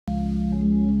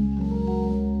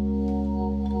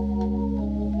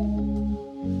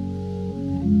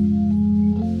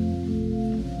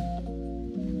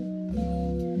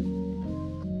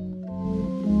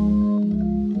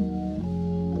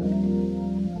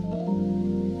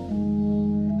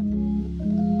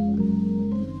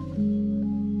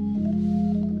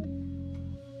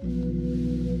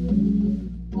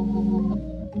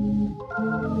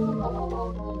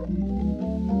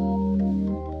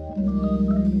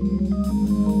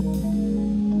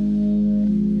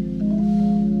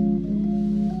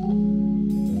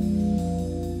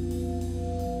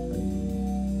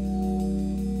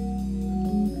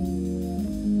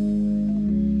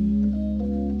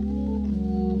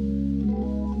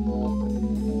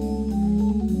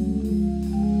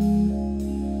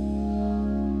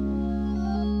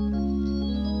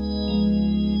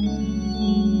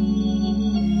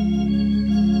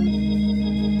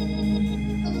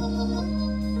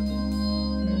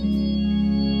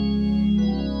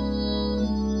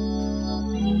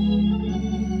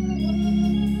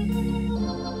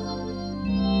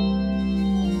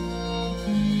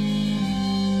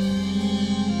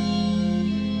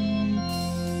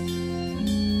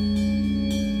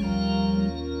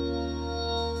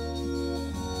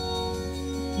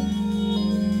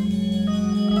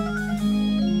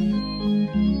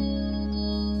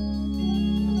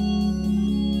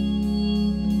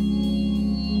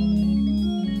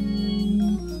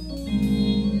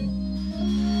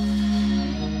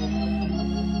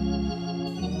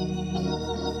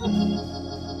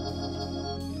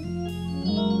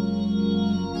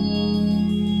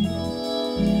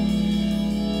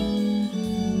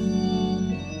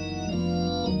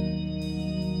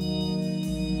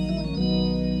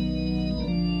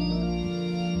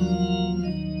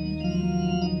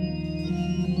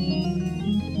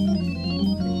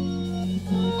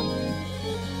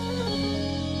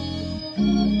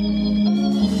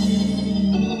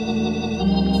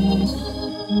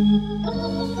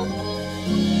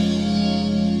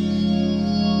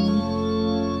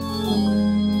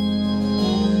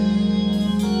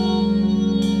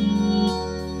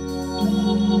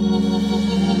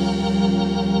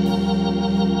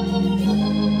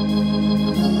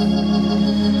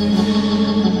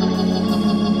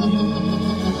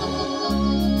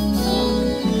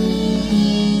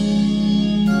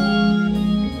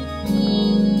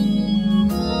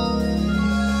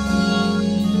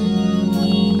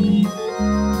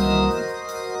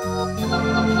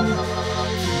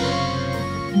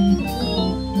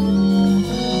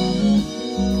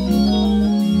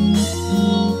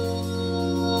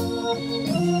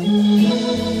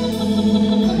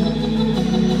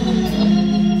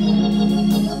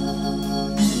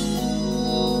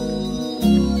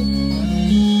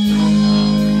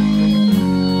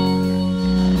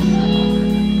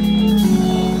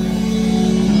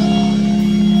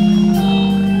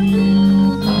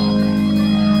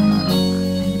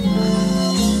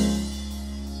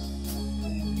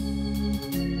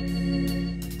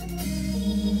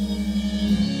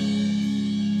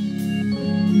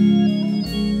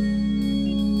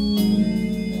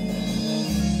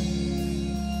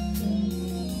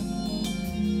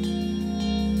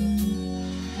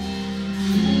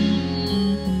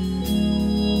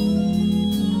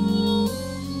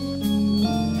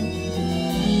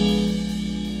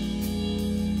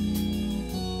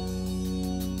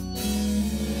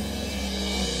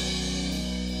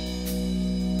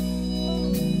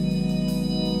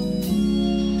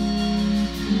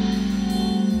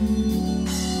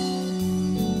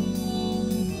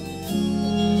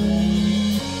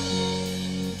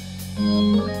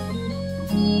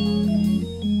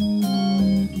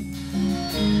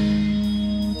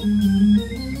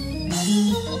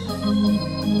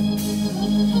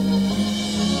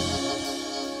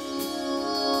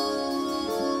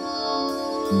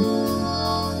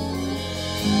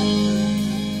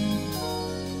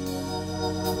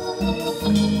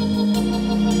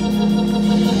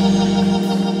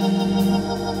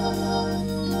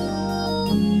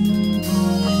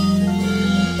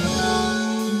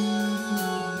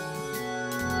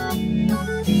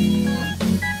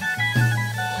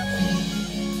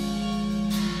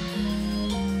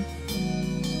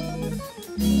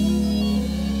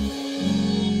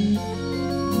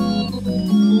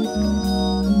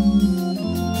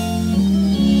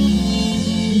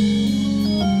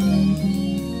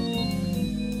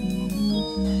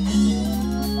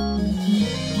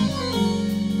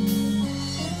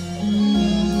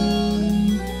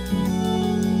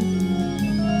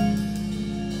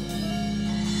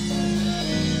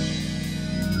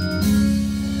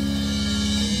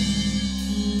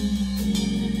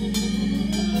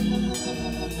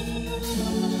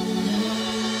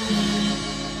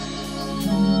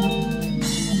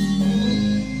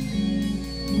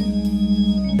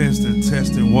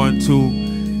Testing 1, 2,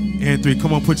 and 3.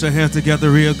 Come on, put your hands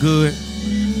together real good.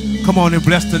 Come on and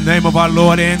bless the name of our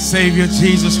Lord and Savior,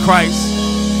 Jesus Christ.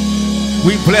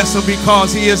 We bless him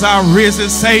because he is our risen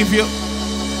Savior.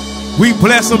 We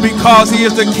bless him because he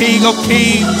is the King of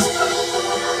Kings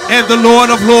and the Lord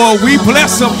of Lords. We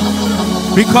bless him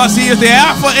Because he is the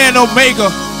Alpha and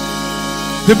Omega,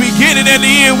 the beginning and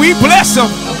the end. We bless him.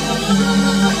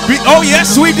 Oh,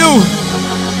 yes, we do.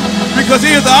 Because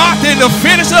he is the author and the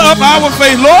finisher of our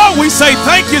faith. Lord, we say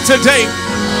thank you today.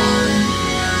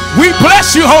 We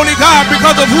bless you, Holy God,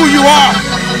 because of who you are.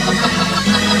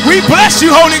 We bless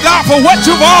you, Holy God, for what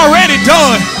you've already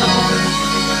done.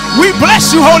 We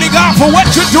bless you, Holy God, for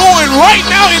what you're doing right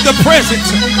now in the present,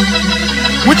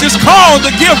 which is called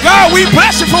the gift. God, we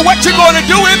bless you for what you're going to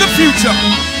do in the future.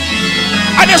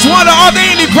 I just wonder, are there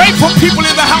any grateful people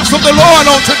in the house of the Lord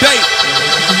on today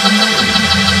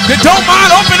that don't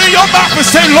mind opening your mouth and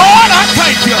say, Lord, I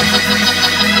thank you.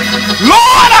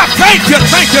 Lord, I thank you,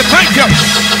 thank you, thank you.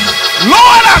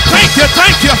 Lord, I thank you,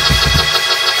 thank you.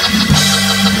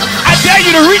 I dare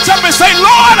you to reach up and say,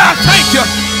 Lord, I thank you.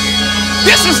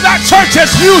 This is not church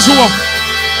as usual.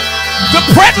 The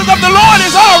presence of the Lord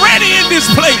is already in this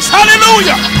place.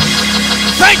 Hallelujah.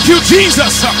 Thank you,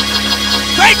 Jesus.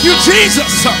 Thank you,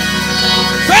 Jesus.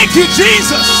 Thank you,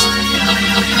 Jesus.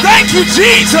 Thank you,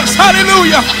 Jesus.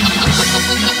 Hallelujah.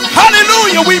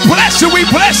 Hallelujah. We bless you. We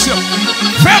bless you.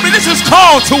 Family, this is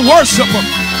called to worship him.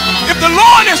 If the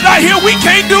Lord is not here, we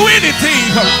can't do anything.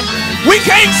 We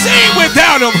can't sing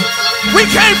without him. We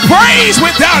can't praise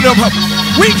without him.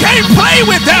 We can't play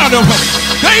without him.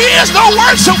 There is no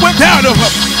worship without him.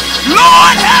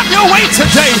 Lord, have your way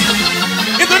today.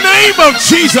 In the name of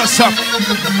Jesus.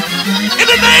 In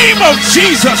the name of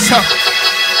Jesus.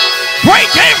 Break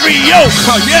every yoke.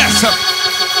 Yes.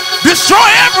 Destroy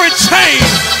every chain.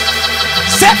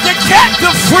 Set the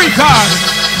captive free, God.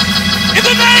 In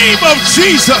the name of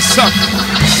Jesus.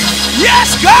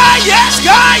 Yes, God. Yes,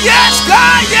 God. Yes,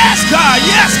 God. Yes, God.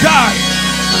 Yes, God.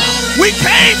 We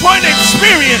came for an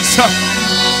experience.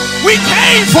 We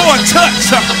came for a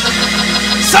touch.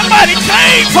 Somebody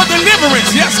came for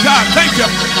deliverance. Yes, God. Thank you.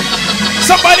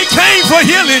 Somebody came for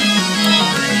healing.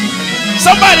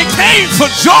 Somebody came for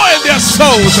joy in their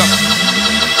souls.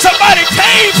 Somebody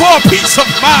came for a peace of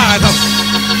mind.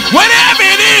 Whatever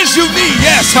it is you need,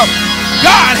 yes,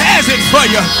 God has it for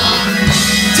you.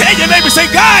 Tell your neighbor, say,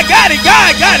 God got it,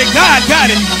 God got it, God got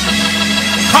it.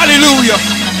 Hallelujah.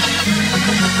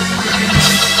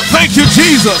 Thank you,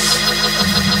 Jesus.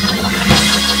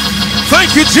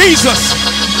 Thank you, Jesus.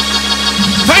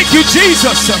 Thank you,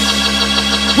 Jesus.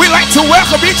 We'd like to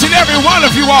welcome each and every one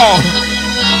of you all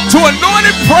to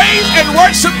Anointed Praise and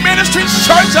Worship Ministries,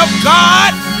 Church of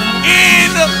God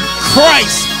in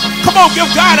Christ. Come on, give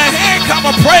God a hand clap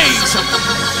of praise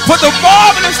for the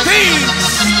marvelous things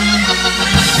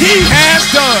he has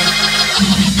done.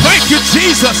 Thank you,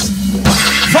 Jesus.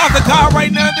 Father God,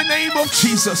 right now in the name of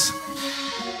Jesus,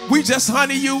 we just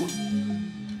honor you.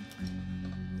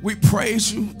 We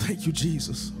praise you. Thank you,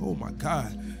 Jesus. Oh my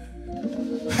God.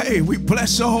 Hey, we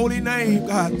bless your holy name,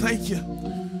 God. Thank you.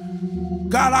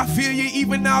 God, I feel you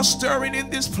even now stirring in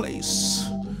this place.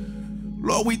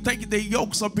 Lord, we thank you that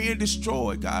yokes are being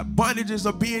destroyed, God. Bondages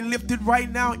are being lifted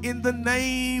right now in the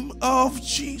name of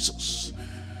Jesus.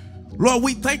 Lord,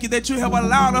 we thank you that you have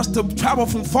allowed us to travel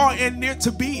from far and near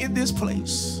to be in this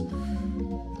place.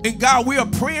 And God, we are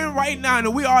praying right now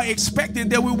and we are expecting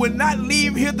that we will not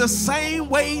leave here the same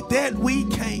way that we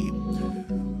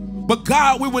came. But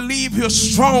God, we will leave here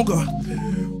stronger.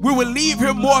 We will leave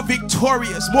here more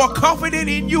victorious, more confident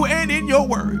in you and in your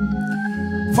word.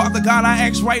 Father God, I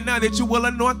ask right now that you will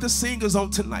anoint the singers on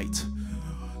tonight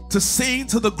to sing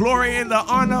to the glory and the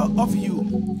honor of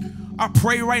you. I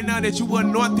pray right now that you will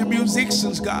anoint the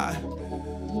musicians, God,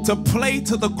 to play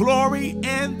to the glory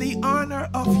and the honor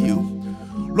of you.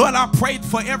 Lord, I pray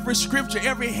for every scripture,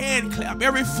 every hand clap,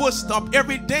 every foot stomp,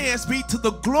 every dance be to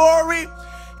the glory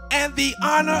and the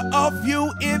honor of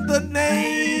you in the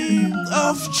name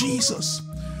of Jesus.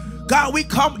 God, we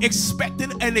come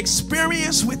expecting an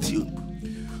experience with you.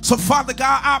 So, Father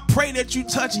God, I pray that you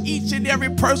touch each and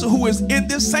every person who is in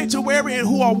this sanctuary and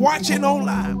who are watching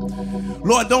online.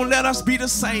 Lord, don't let us be the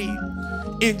same.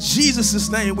 In Jesus'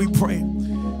 name we pray.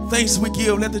 Thanks we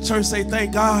give. Let the church say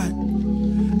thank God.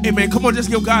 Amen. Come on,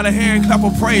 just give God a hand clap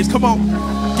of praise. Come on.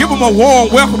 Give him a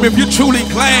warm welcome if you're truly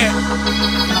glad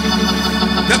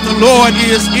that the Lord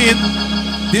is in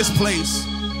this place.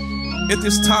 At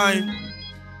this time,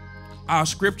 our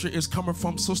scripture is coming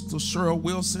from Sister Cheryl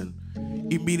Wilson.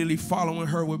 Immediately following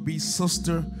her would be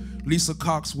Sister Lisa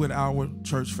Cox with our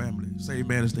church family. Say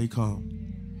amen as they come.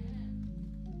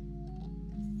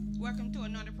 Welcome to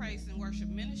Anointed Praise and Worship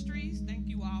Ministries. Thank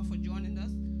you all for joining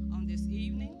us on this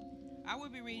evening. I will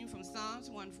be reading from Psalms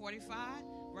 145,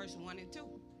 verse 1 and 2.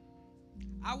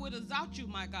 I will exalt you,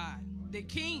 my God, the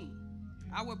King.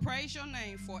 I will praise your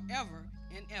name forever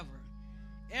and ever.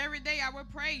 Every day I will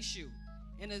praise you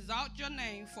and exalt your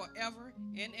name forever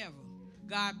and ever.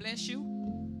 God bless you.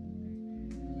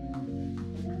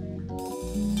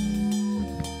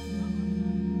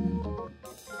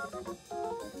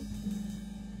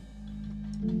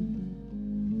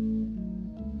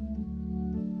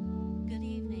 Good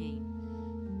evening.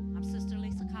 I'm Sister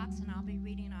Lisa Cox, and I'll be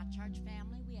reading our church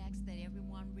family. We ask that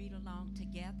everyone read along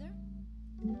together.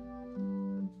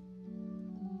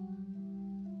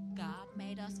 God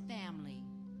made us family.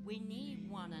 We need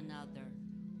one another.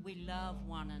 We love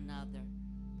one another.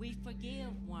 We forgive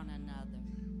one another.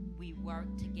 We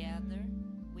work together.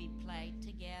 We play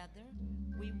together.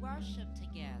 We worship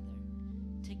together.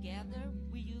 Together,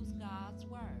 we use God's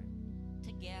word.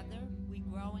 Together, we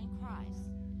grow in Christ.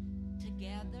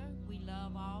 Together, we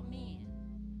love all men.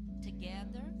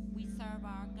 Together, we serve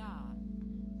our God.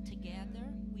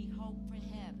 Together, we hope for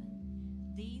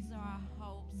heaven. These are our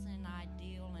hopes and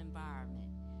ideal environment.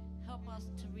 Help us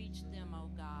to reach them, O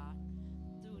God,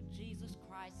 through Jesus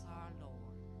Christ our Lord.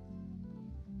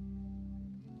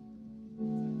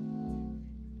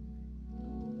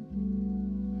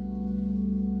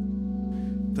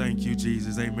 Thank you,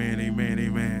 Jesus. Amen, amen,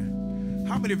 amen.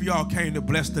 How many of y'all came to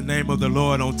bless the name of the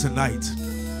Lord on tonight?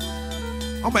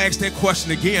 I'm going to ask that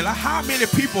question again. How many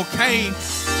people came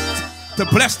to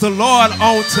bless the Lord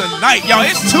on tonight? Y'all,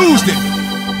 it's Tuesday.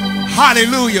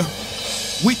 Hallelujah.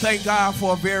 We thank God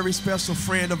for a very special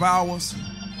friend of ours,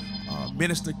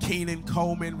 Minister Keenan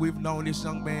Coleman. We've known this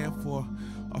young man for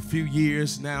a few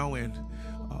years now, and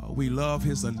we love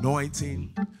his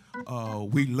anointing.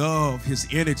 We love his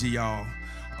energy, y'all.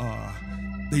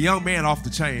 The young man off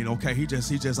the chain, okay? He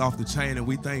just off the chain, and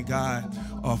we thank God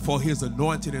for his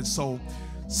anointing. And so,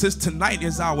 since tonight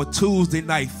is our Tuesday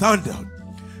night thunder,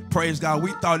 praise God,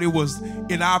 we thought it was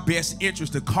in our best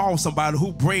interest to call somebody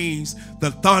who brings the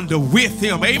thunder with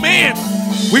him. Amen.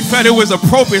 We felt it was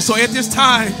appropriate. So at this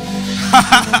time,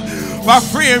 my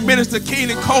friend Minister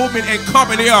Keenan Coleman and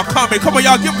company are coming. Come on,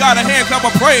 y'all, give God a hand clap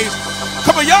of praise.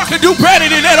 Come on, y'all can do better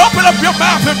than that. Open up your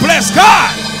mouth and bless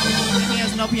God.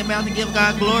 Open your mouth and give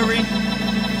God glory.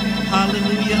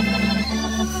 Hallelujah.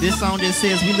 This song just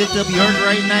says, we lift up your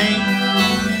great name.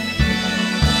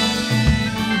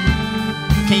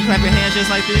 Can you clap your hands just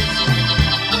like this?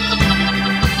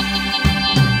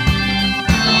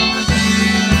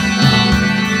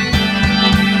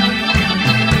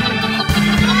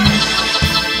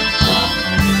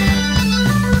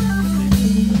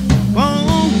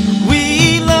 Oh,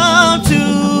 we love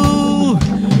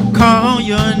to call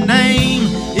your name.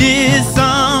 Is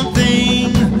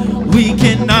something we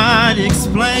cannot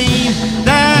explain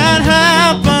that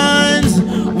happens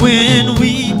when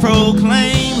we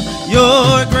proclaim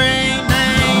your great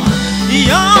name.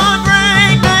 Your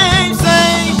great name,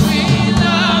 say, we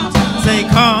love to say,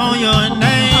 call your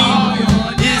name.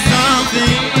 Is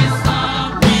something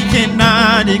we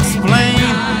cannot explain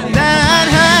that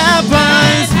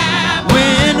happens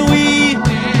when we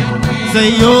say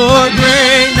your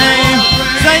great name.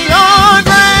 Say your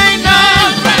great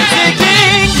name. Say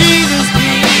King Jesus.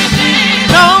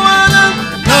 No other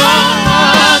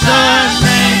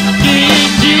name. King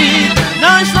Jesus.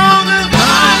 None stronger.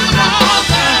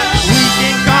 We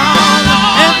can call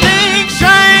and things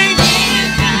change.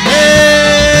 Yeah.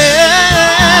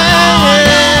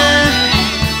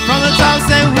 From the top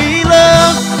say we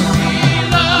love.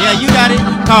 Yeah, you got it.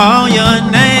 Call your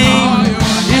name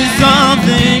is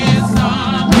something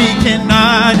we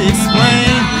cannot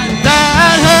explain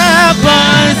that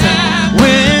happens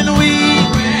when we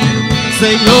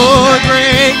say your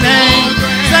great name.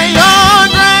 Say your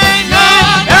great name.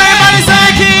 Everybody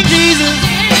say King Jesus.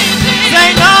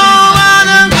 Say no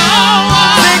other.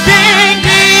 Say King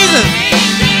Jesus.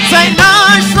 Say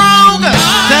none stronger.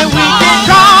 Say we can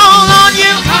call on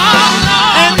you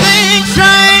and things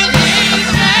change.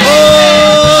 Oh,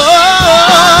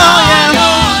 yeah.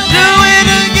 Do it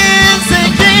again. Say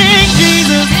King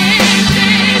Jesus.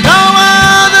 No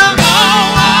other.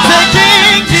 Say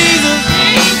King Jesus.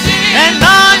 And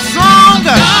none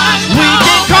stronger. We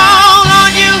can call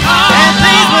on you and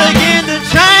things begin to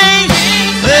change.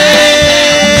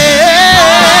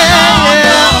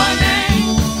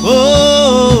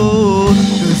 Oh,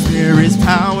 'cause there is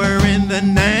power in the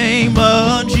name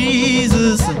of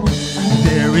Jesus.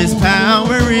 There is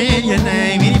power in your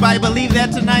name. Anybody believe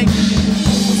that tonight?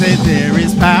 Say there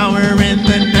is power in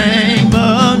the name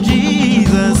of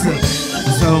Jesus.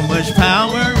 So much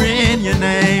power in your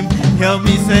name. Help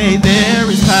me say there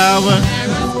is power.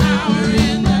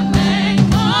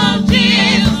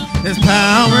 There's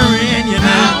power in your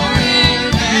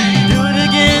name. Do it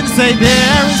again. Say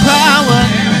there is power.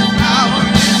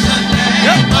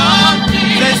 Yep.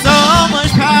 There's so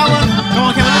much power. Come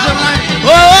on,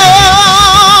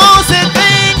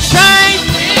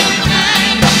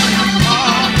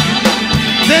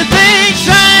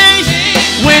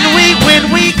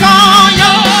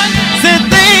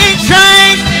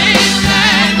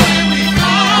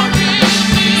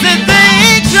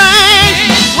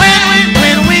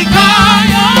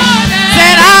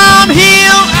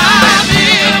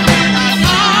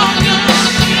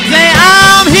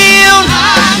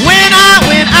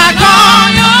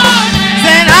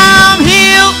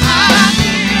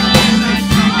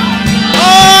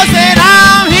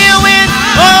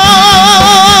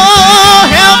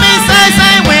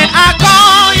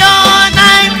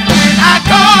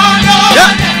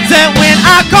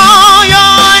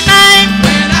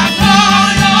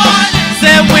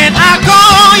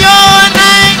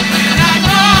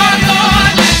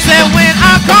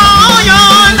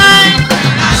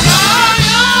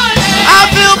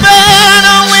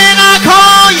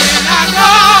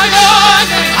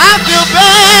 I feel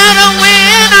better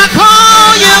when I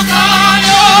call you.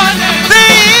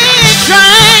 Things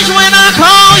change when I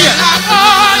call you.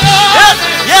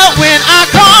 Yeah, when I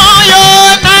call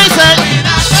your name, say,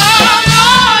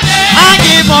 I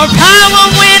get more power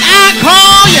when I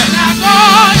call you.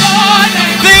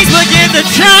 Things begin to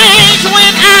change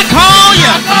when I call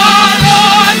you.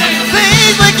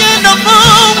 Things begin to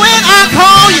move when I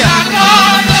call you.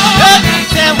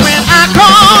 Said when I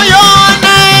call your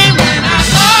name. Do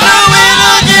it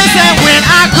again. Said when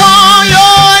I call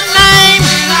your name.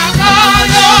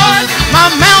 My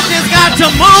mountains got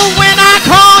to move when I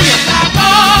call you.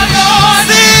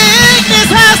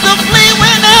 Sickness has to flee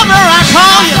whenever I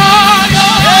call you.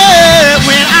 Yeah,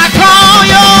 when I call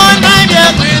your name,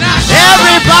 yeah.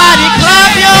 Everybody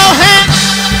clap your hands.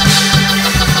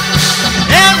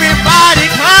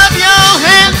 Everybody clap your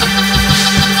hands.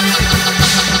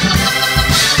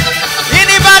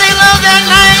 Anybody love that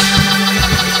name?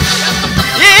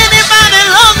 Anybody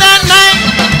love that name?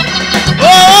 Oh,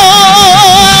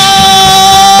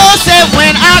 say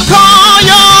when I call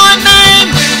your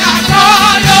name.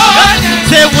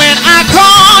 Say when I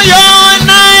call your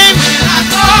name.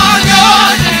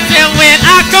 Say when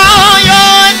I call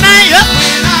your name.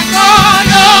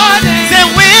 Say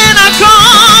when I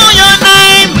call your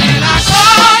name.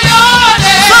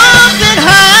 Something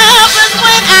happens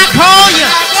when I call you.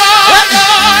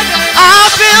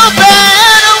 I feel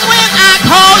better when I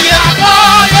call you.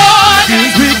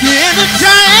 Things begin to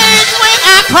change when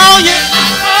I call you.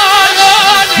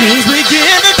 Things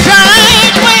begin to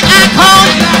change when I call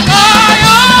you.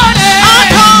 I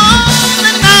call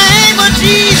the name of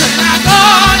Jesus.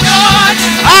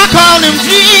 I call him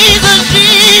Jesus,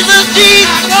 Jesus,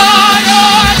 Jesus.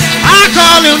 I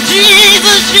call him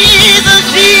Jesus, Jesus,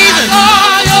 Jesus.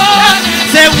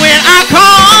 Say when I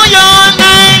call your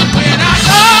name.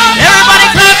 Everybody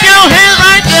clap your hands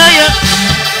right there, yeah.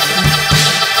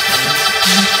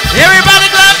 Everybody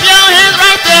clap your hands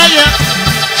right there, yeah.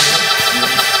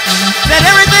 Said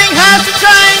everything has to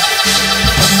change.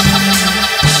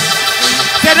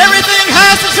 Said everything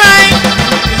has to change.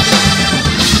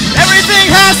 Everything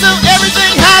has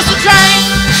to change.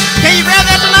 Can you grab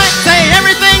that tonight? Say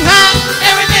everything has to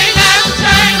change.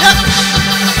 Yep.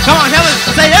 Come on, Helen.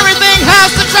 Say everything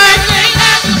has to change.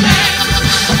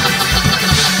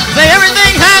 Say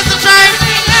everything has to change.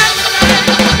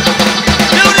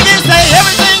 Do it again. Say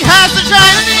everything has to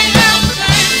change.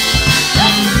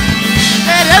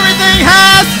 Said everything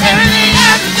has to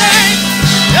change.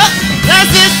 Yep.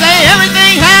 That's it. Say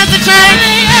everything has to change.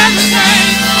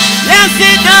 Yes,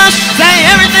 it does. Say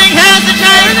everything has to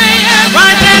change.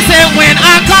 Right there. Say when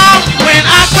I call.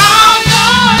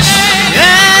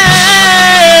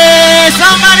 Yeah.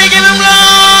 Somebody give him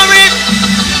glory.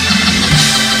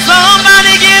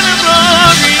 Somebody give him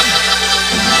glory.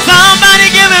 Somebody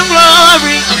give him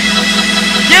glory.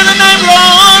 Give the name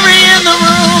glory in the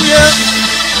room, yeah.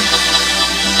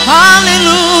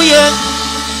 Hallelujah.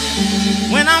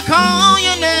 When I call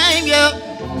your name, yeah.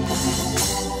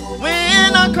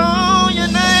 When I call your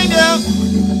name, yeah.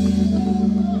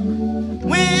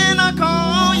 When I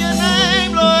call your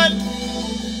name, Lord.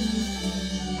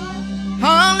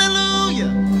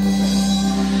 Hallelujah.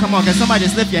 Come on, can somebody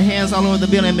just lift your hands all over the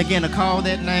building and begin to call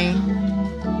that name?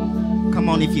 Come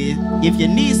on, if you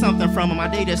need something from him, I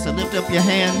dare you just to lift up your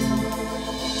hands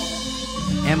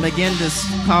and begin to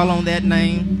call on that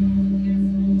name.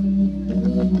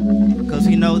 Because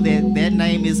we know that that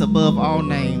name is above all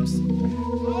names.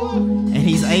 And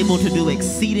he's able to do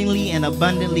exceedingly and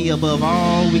abundantly above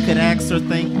all we could ask or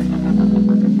think.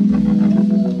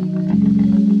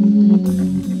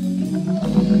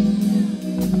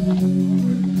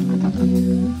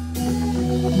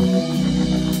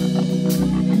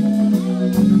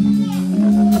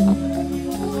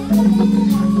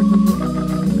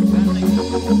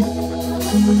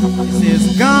 It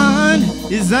says God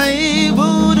is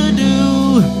able to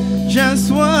do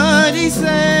just what he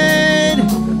said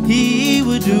he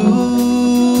would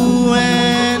do,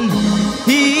 and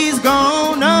he's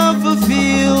gonna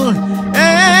fulfill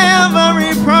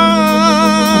every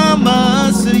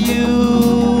promise to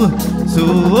you.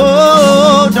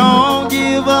 So don't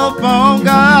give up on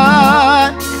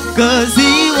God, 'cause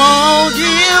he won't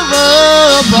give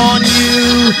up on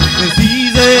you, 'cause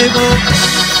he's able.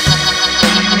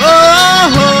 Oh,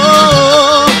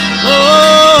 oh, oh,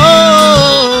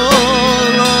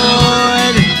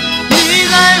 Lord,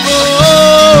 he's able.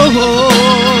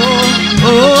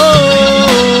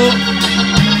 Oh,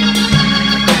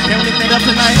 can we lift that up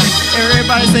tonight?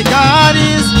 Everybody say, God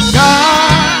is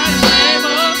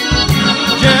able to do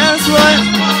just what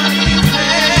he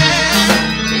said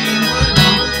he would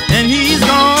do. And he's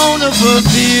gone.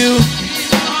 fulfill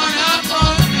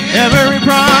every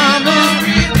promise.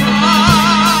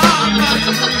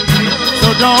 So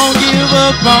don't give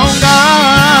up on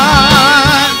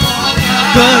God,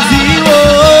 'cause He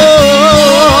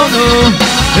won't. No.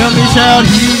 Help me shout,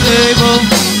 He's able.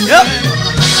 Yep.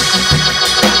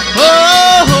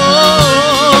 Oh, oh,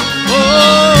 oh,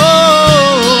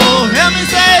 oh. Help me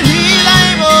say He's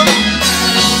able.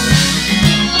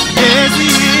 Yes, He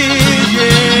is,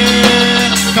 yeah.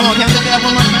 Come on, can I say that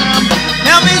one more time?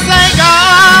 Help me say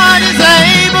God is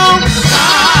able.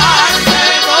 God is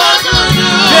able to do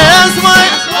just what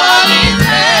He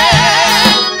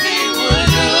said He would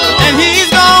do. And He's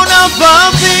gonna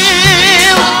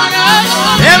fulfill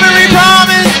every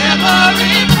promise.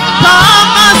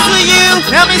 Promise to you.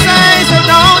 Help me say, so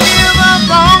don't give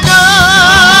up on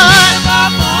God,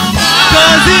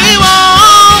 'cause He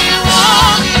won't.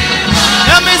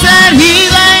 Help me say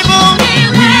He's able.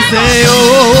 We say, oh,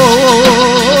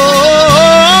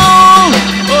 oh,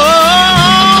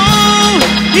 oh,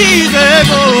 He's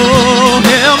able.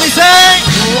 Help me say,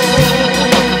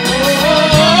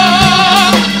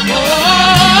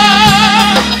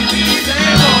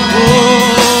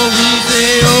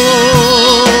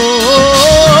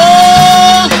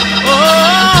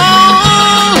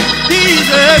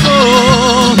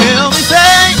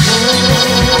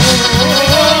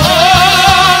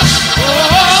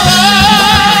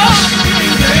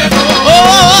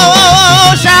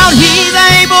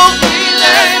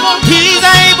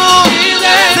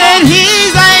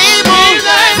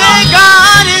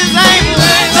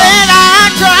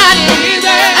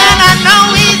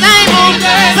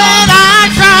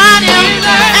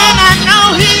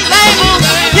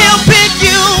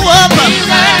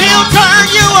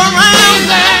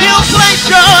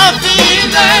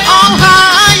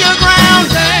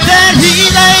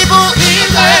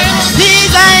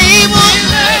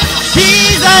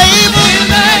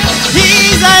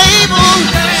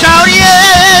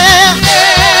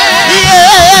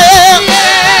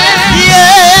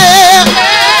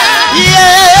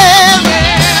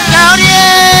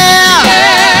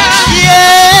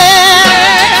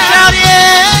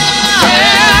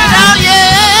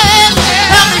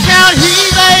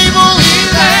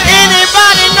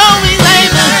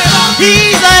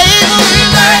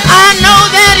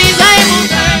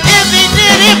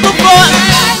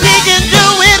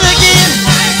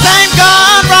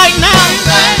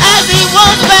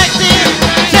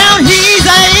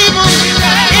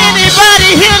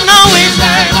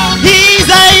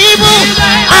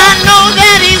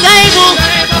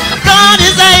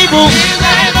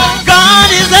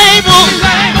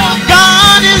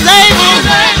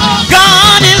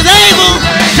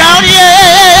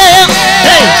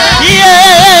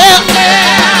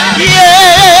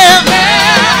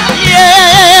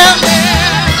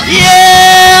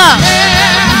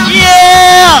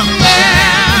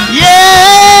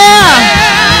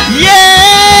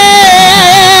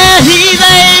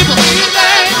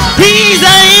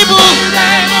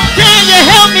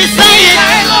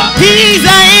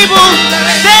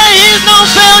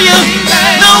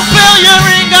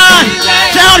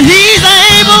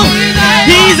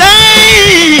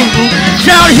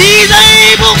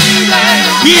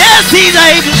 He's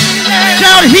able.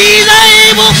 Shout, He's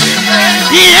able.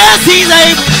 Yes, He's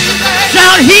able.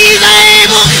 Shout, He's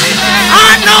able.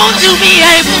 I know to be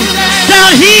able.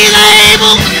 Shout, He's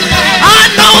able. I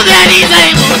know that He's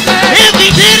able. If He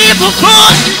did it before,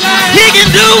 He can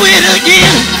do it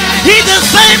again. He's the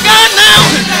same God now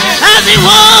as He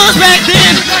was back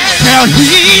then. Shout,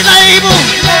 He's able.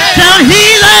 Shout,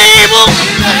 He's able.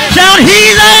 Shout,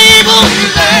 He's able.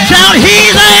 Shout,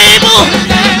 He's able.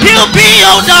 He'll be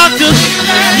your doctor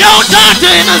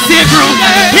in the sick room.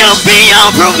 He'll be your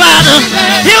provider.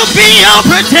 He'll be your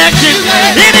protection.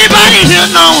 Anybody here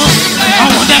know Him? I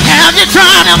want to have you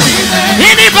tried Him.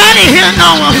 Anybody here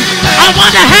know Him? I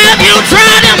want to have you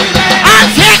tried Him. I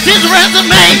checked His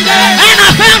resume and I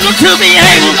found Him to be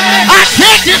able. I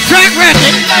checked His track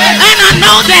record and I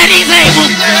know that He's able.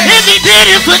 If He did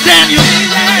it for Daniel,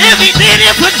 if He did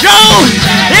it for Job,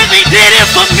 if He did it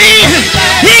for me,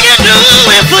 He can do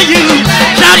it for you.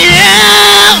 Shout,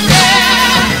 yeah,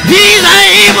 He's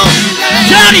able.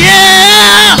 Shout,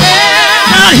 yeah.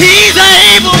 Shout, He's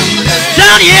able.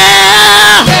 Shout,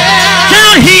 yeah.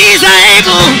 Shout, He's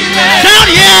able. Shout,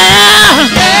 yeah.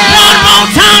 One more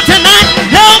time tonight.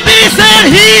 Help me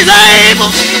say He's able.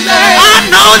 I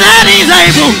know that He's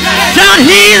able. Shout,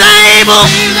 He's able.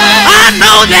 I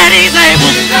know that He's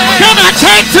able. Can I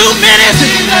take 2 minutes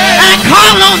and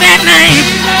call on that name?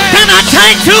 Can I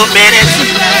take 2 minutes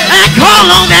and call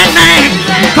on that name?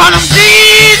 Call Him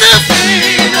Jesus.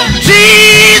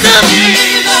 Jesus.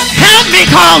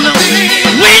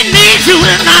 you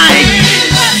tonight.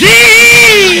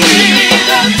 Jesus,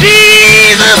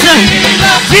 Jesus,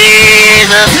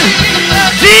 Jesus,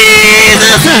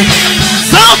 Jesus.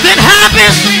 Something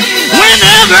happens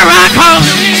whenever I call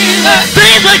him.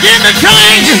 Things begin to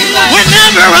change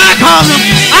whenever I call him.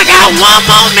 I got one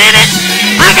more minute.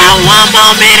 I got one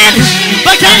more minute.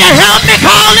 But can you help me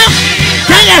call him?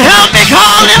 Can you help me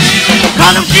call him?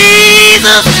 Call him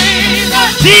Jesus,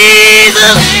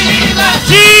 Jesus,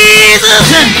 Jesus.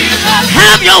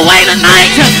 Have your way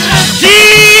tonight.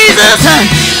 Jesus,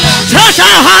 touch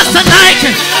our hearts tonight.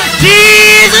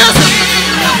 Jesus,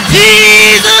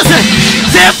 Jesus.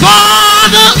 Say,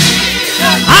 Father,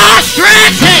 I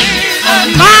stretch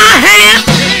my hand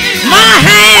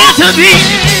to thee.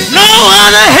 No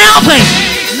other helper,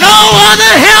 no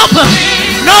other helper,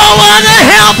 no other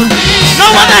helper, no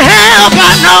other help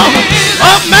I know.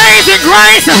 Amazing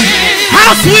grace,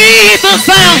 how sweet the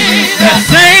sound that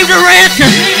saved a wretch,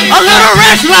 a little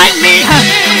wretch like me.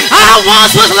 I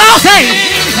once was lost,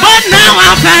 but now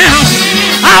I'm found.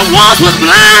 I once was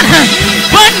blind,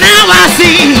 but now I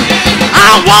see.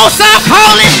 I won't stop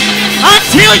calling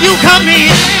until you come in.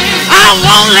 I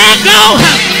won't let go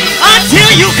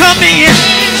until you come in.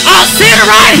 I'll sit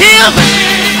right here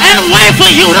and wait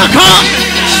for you to come.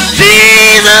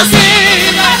 Jesus,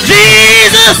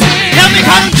 Jesus, help me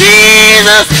call him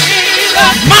Jesus,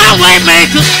 my way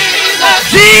maker.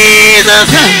 Jesus,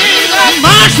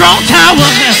 my strong tower.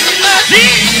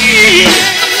 Jesus,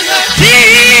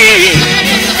 Jesus,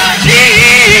 Jesus,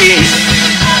 Jesus,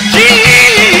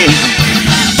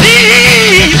 Jesus,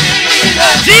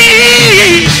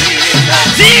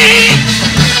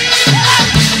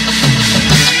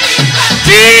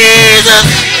 Jesus,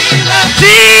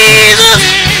 Jesus,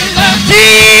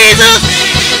 Jesus,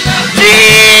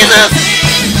 Jesus.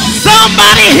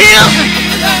 Somebody here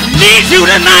needs you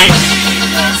tonight.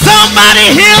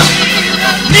 Somebody here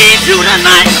needs you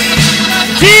tonight.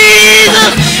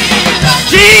 Jesus,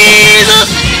 Jesus,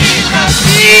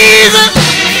 Jesus.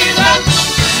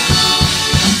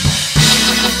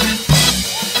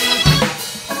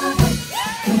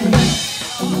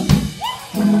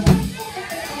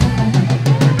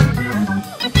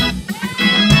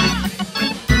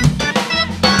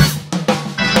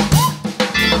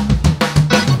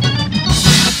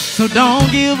 So don't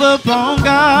give up on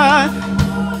God,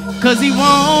 'cause he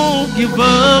won't give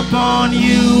up on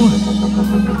you.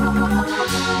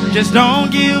 Just don't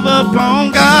give up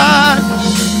on God,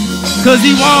 'cause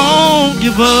he won't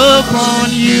give up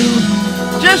on you.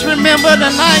 Just remember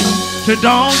tonight to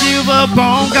don't give up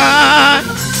on God,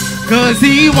 'cause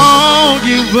he won't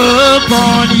give up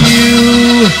on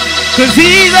you. 'Cause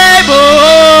he's able.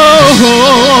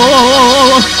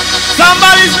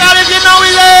 Somebody shout if you know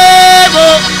he's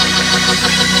able.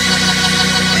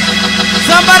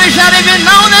 Somebody shout if you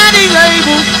know that he's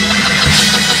able.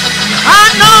 I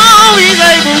know he's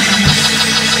able.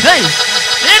 Hey,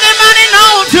 anybody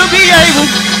know to be able?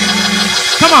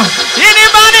 Come on.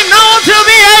 Anybody know to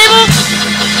be able?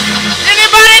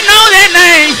 Anybody know that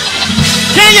name?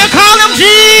 Can you call him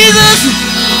Jesus?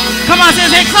 Come on,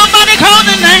 say somebody call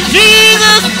the name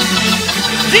Jesus.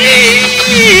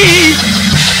 Jesus.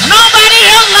 Nobody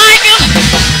else like him.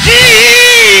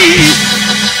 Jesus.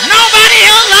 Nobody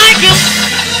else like him.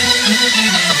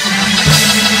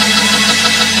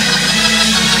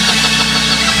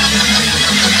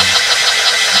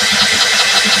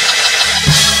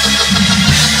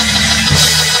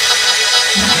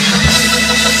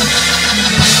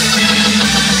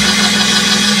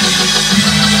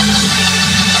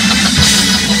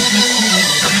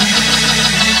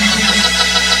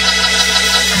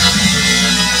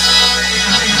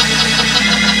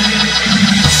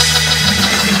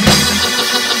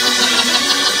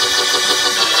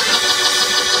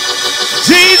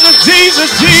 Jesus,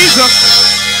 Jesus,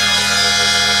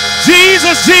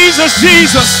 Jesus, Jesus,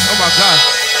 Jesus. Oh my God.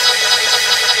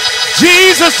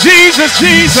 Jesus, Jesus,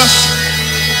 Jesus.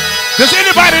 Does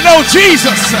anybody know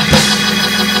Jesus?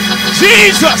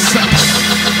 Jesus,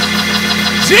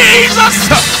 Jesus.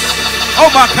 Oh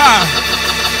my God.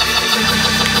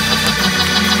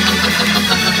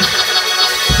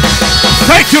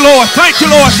 Thank you, Lord. Thank you,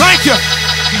 Lord. Thank you.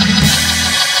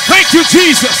 Thank you,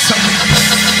 Jesus.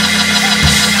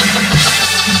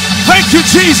 Thank you,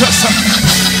 Jesus.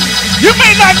 You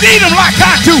may not need him like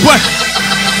I do, but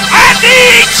I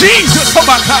need Jesus. Oh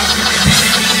my God.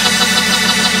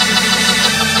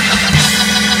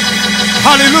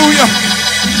 Hallelujah.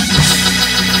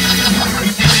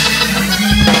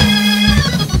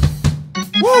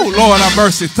 Woo, Lord have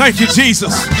mercy. Thank you,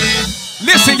 Jesus.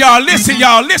 Listen, y'all. Listen,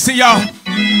 y'all. Listen, y'all.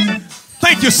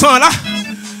 Thank you, son.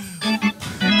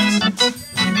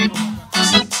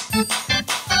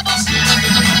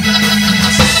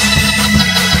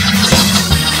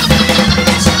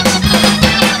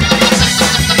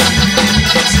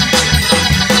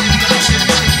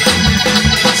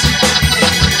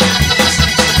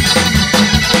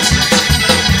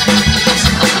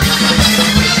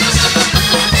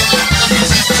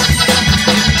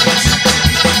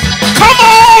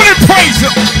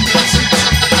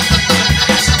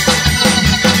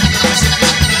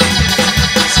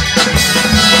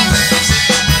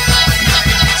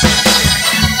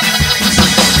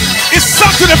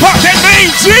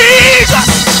 Jesus.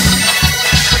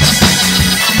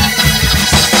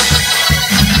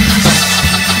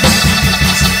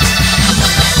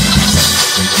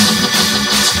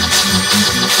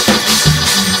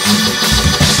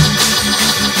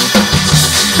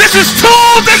 This is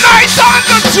Tuesday night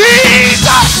under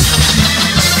Jesus.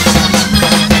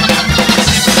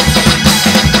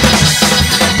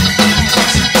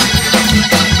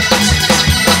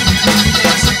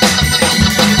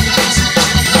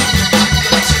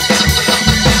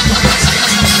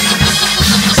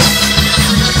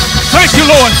 Thank you,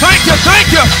 Lord. Thank you.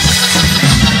 Thank you.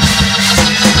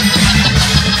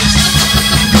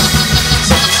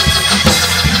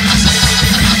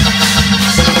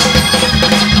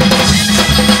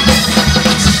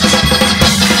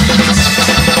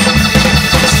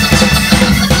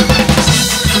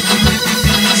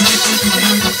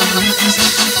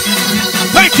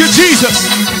 Thank you, Jesus.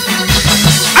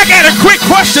 I got a quick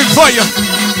question for you.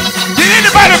 Did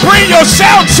anybody bring your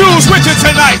shout shoes with you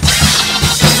tonight?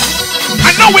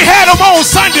 I know we had them on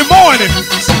Sunday morning,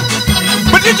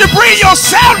 but did you bring your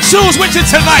shout shoes with you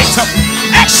tonight?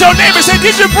 Ask your neighbor, say,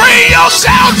 did you bring your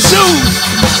shout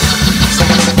shoes?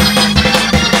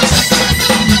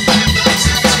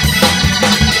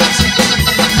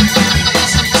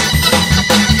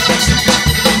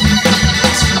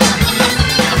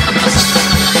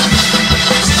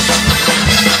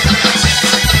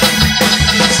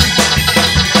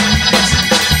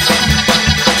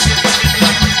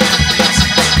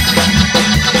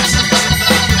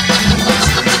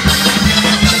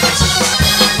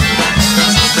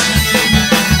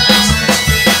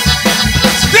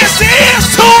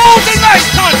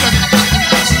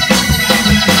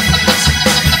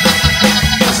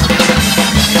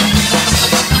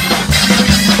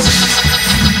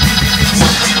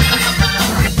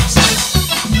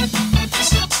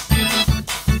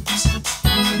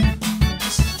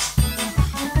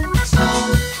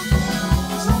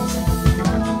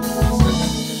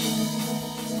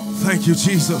 Thank you,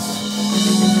 Jesus.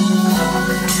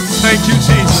 Thank you,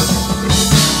 Jesus.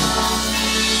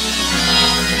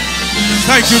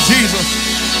 Thank you,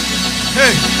 Jesus.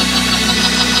 Hey.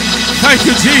 Thank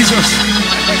you, Jesus.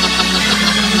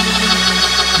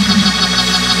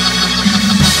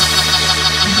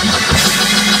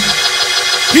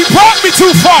 He brought me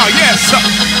too far, yes.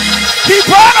 He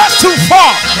brought us too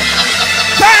far.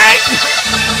 Thank you.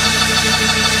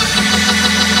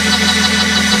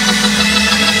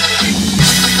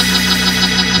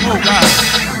 Oh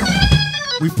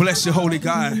God, we bless you, holy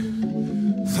God.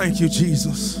 Thank you,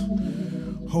 Jesus.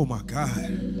 Oh my God.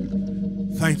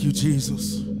 Thank you,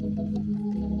 Jesus.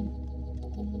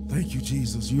 Thank you,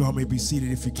 Jesus. You all may be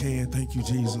seated if you can. Thank you,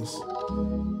 Jesus.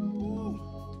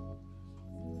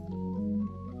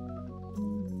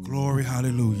 Glory,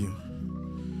 hallelujah.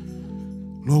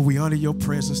 Lord, we honor your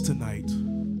presence tonight.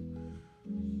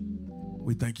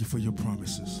 We thank you for your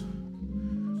promises.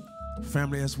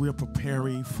 Family, as we are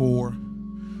preparing for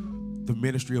the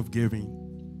ministry of giving,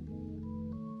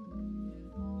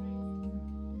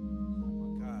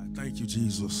 oh my God, thank you,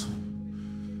 Jesus.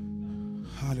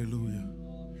 Hallelujah.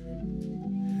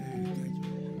 Hey, thank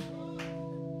you,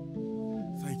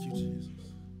 Lord. Thank you,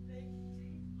 Jesus.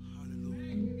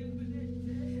 Hallelujah.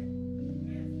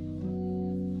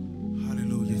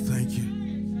 Hallelujah. Thank you.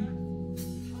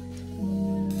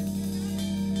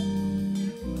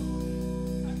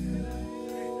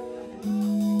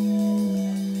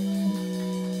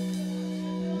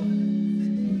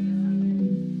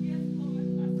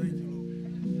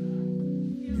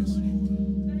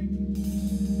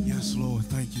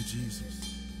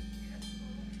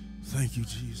 Thank you,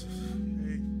 Jesus.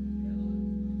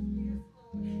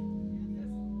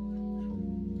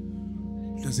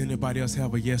 Does anybody else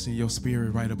have a yes in your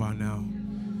spirit right about now?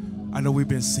 I know we've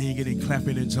been singing and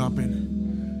clapping and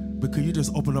jumping, but could you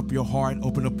just open up your heart,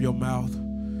 open up your mouth,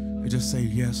 and just say,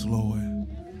 yes, Lord.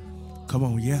 Come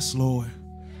on, yes, Lord.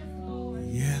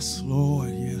 Yes, Lord.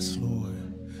 Yes, Lord.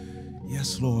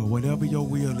 Yes, Lord. Whatever your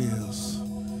will is,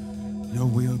 your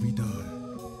will be done.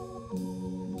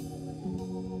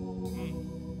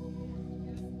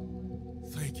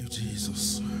 Thank you,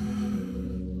 Jesus.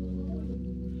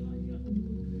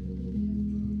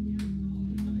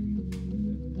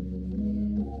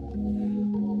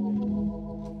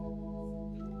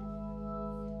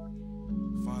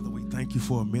 Father, we thank you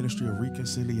for a ministry of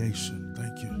reconciliation.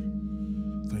 Thank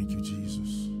you. Thank you,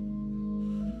 Jesus.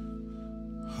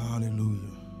 Hallelujah.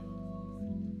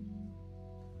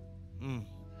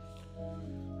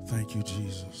 Thank you,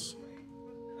 Jesus.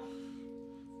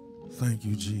 Thank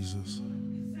you, Jesus.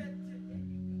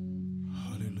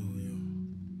 Hallelujah.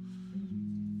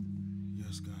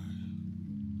 Yes,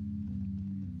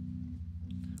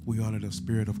 We honor the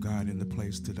Spirit of God in the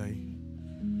place today.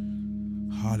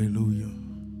 Hallelujah.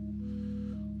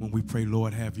 When we pray,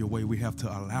 Lord, have your way, we have to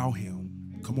allow him,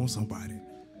 come on somebody,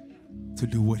 to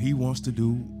do what he wants to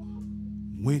do,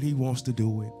 when he wants to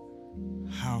do it,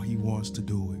 how he wants to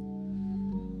do it.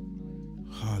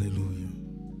 Hallelujah.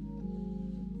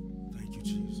 Thank you,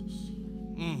 Jesus.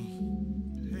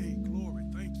 Hey, glory.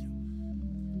 Thank you.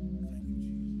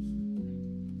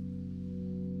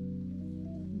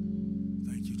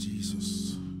 Thank you,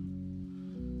 Jesus.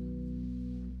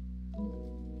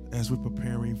 As we're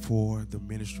preparing for the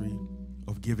ministry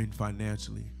of giving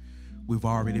financially, we've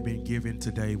already been giving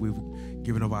today. We've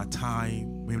given of our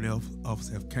time. Many of us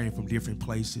have came from different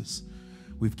places.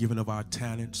 We've given of our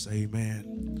talents.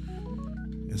 Amen.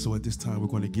 And so at this time, we're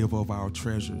going to give of our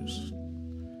treasures.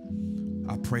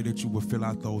 I pray that you will fill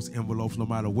out those envelopes no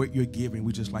matter what you're giving.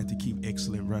 We just like to keep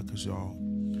excellent records, y'all.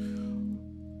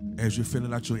 As you're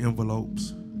filling out your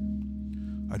envelopes,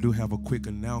 I do have a quick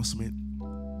announcement.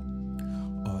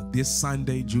 This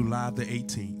Sunday, July the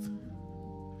 18th,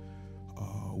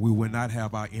 we will not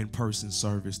have our in-person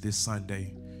service this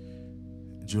Sunday,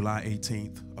 July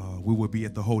 18th. We will be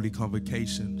at the Holy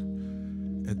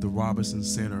Convocation at the Robinson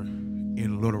Center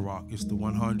in Little Rock. It's the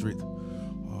 100th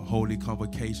Holy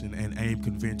Convocation and AIM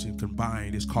Convention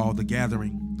combined. It's called The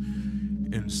Gathering.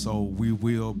 And so we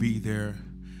will be there,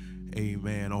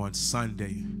 amen, on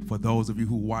Sunday. For those of you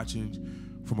who are watching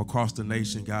from across the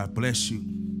nation, God bless you.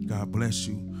 God bless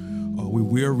you. We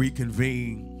will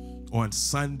reconvene on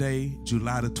Sunday,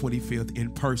 July the 25th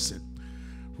in person,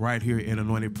 right here in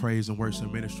Anointed Praise and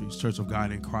Worship Ministries, Church of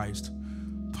God in Christ,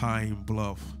 Pine,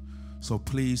 Bluff. So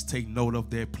please take note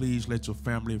of that. Please let your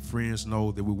family and friends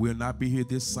know that we will not be here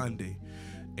this Sunday,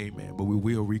 amen, but we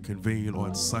will reconvene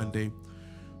on Sunday,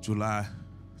 July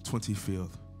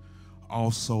 25th.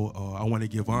 Also, I want to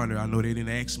give honor. I know they didn't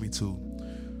ask me to,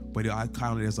 but I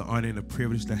count it as an honor and a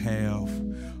privilege to have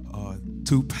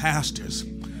two pastors,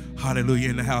 hallelujah,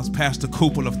 in the house. Pastor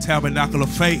Cooper of Tabernacle of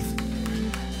Faith.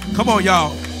 Come on,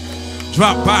 y'all.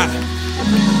 Drop by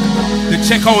to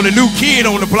check on the new kid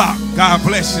on the block. God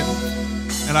bless you.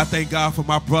 And I thank God for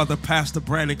my brother, Pastor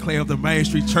Brandon Clay of the Main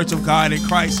Street Church of God in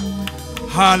Christ.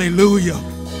 Hallelujah.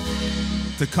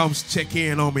 To come check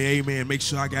in on me, amen. Make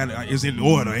sure I got it is in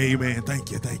order, amen.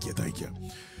 Thank you, thank you, thank you.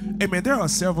 Amen. There are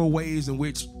several ways in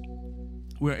which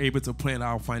we're able to plant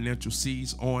our financial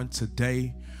seeds on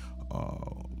today.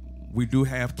 We do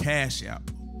have Cash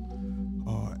App,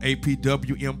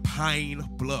 APWM Pine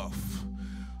Bluff.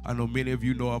 I know many of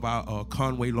you know about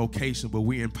Conway location, but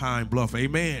we in Pine Bluff,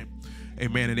 amen.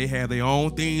 Amen, and they have their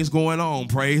own things going on,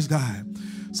 praise God.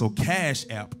 So Cash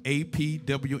App,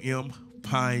 APWM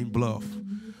Pine Bluff.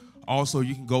 Also,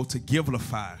 you can go to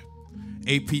Givelify,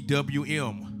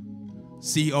 APWM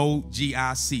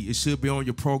COGIC. It should be on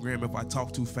your program if I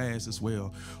talk too fast as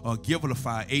well.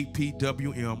 Givelify,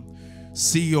 APWM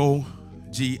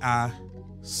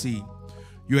COGIC.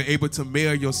 You're able to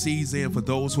mail your seeds in for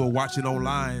those who are watching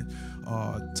online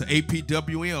to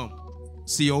APWM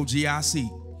COGIC,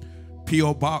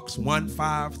 P.O. Box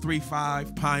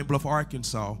 1535, Pine Bluff,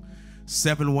 Arkansas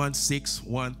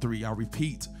 71613. I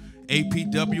repeat,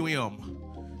 APWM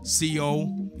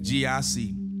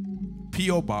COGIC,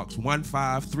 P.O. Box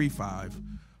 1535,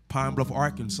 Pine Bluff,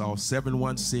 Arkansas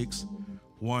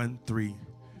 71613.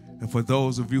 And for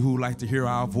those of you who like to hear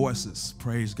our voices,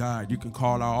 praise God, you can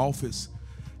call our office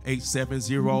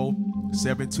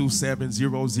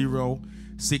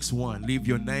 870-727-0061. Leave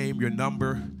your name, your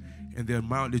number, and the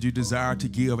amount that you desire to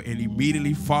give, and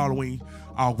immediately following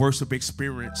our worship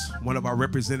experience, one of our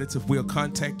representatives will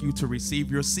contact you to receive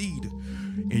your seed,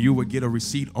 and you will get a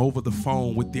receipt over the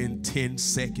phone within 10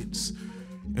 seconds.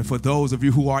 And for those of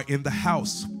you who are in the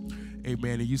house,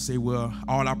 amen, and you say, well,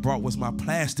 all I brought was my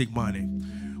plastic money.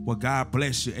 Well, God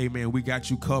bless you, amen. We got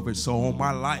you covered. So on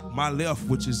my left,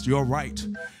 which is your right,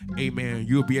 amen,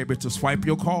 you'll be able to swipe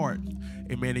your card,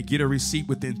 amen, and get a receipt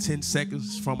within 10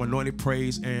 seconds from Anointed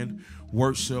Praise and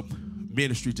Worship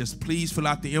Ministry. Just please fill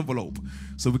out the envelope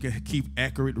so we can keep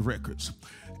accurate records.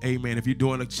 Amen. If you're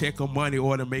doing a check or money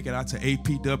order, make it out to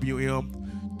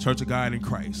APWM Church of God in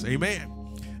Christ. Amen.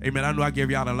 Amen. I know I gave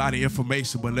y'all a lot of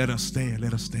information, but let us stand.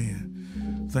 Let us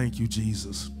stand. Thank you,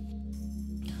 Jesus.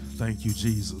 Thank you,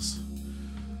 Jesus.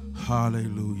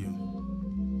 Hallelujah.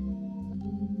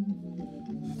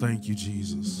 Thank you,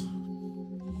 Jesus.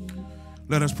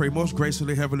 Let us pray. Most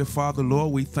graciously, Heavenly Father,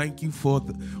 Lord, we thank you for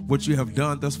what you have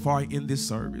done thus far in this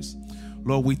service.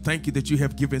 Lord, we thank you that you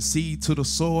have given seed to the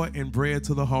sower and bread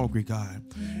to the hungry, God.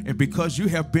 And because you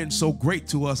have been so great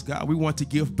to us, God, we want to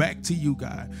give back to you,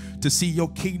 God, to see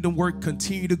your kingdom work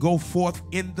continue to go forth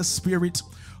in the spirit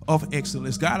of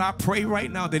excellence. God, I pray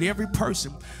right now that every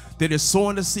person that is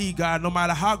sowing the seed, God, no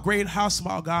matter how great, how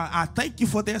small, God, I thank you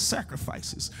for their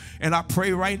sacrifices. And I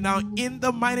pray right now in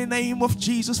the mighty name of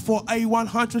Jesus for a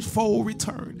 100-fold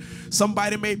return.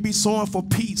 Somebody may be sowing for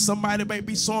peace. Somebody may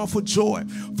be sowing for joy,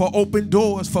 for open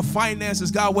doors, for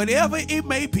finances, God, whatever it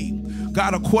may be.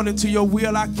 God, according to your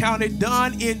will, I count it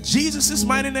done. In Jesus'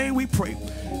 mighty name we pray.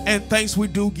 And thanks we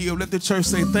do give. Let the church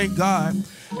say thank God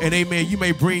and amen. You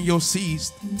may bring your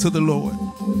seeds to the Lord.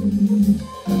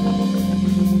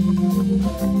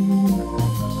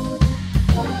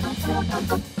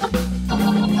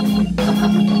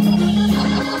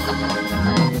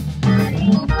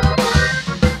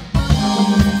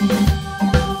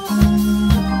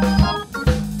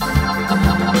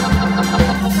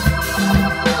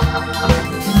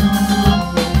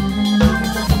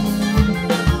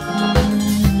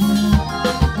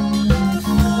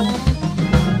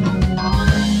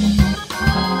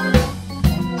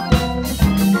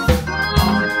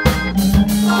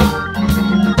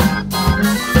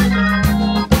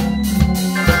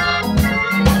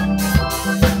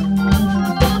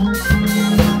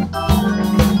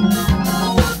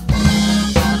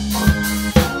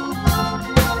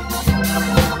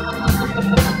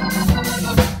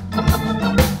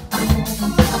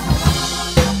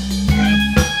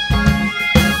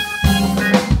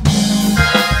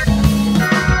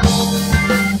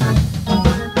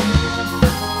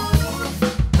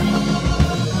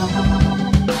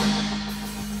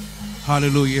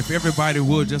 Hallelujah. If everybody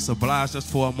would just oblige us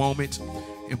for a moment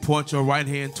and point your right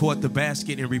hand toward the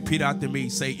basket and repeat after me.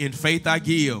 Say, in faith I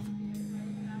give.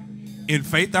 In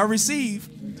faith I receive.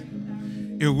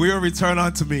 It will return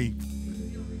unto me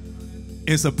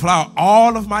and supply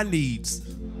all of my needs.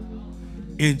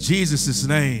 In Jesus'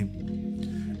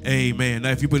 name, amen.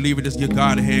 Now, if you believe it, just give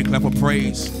God a hand clap of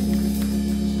praise.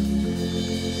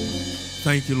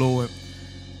 Thank you, Lord.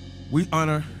 We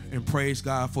honor and praise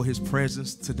God for his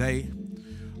presence today.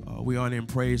 We honor and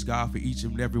praise God for each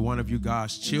and every one of you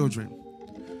God's children.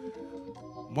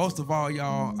 Most of all,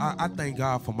 y'all, I thank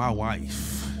God for my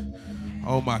wife.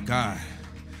 Oh, my God.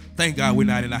 Thank God we're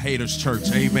not in a haters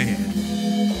church. Amen.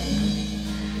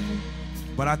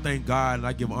 But I thank God and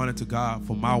I give honor to God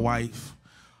for my wife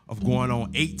of going on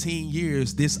 18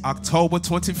 years this October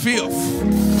 25th.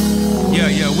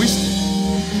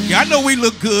 Yeah, I know we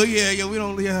look good. Yeah, we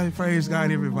don't praise God,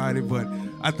 everybody. But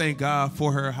I thank God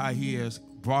for her, how he has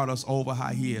brought us over, how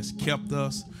he has kept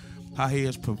us, how he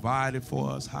has provided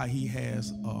for us, how he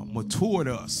has matured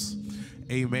us.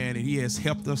 Amen. And he has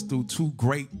helped us through two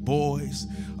great boys.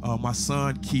 My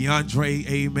son, Keandre,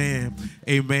 amen.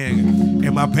 Amen.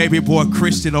 And my baby boy,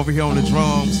 Christian, over here on the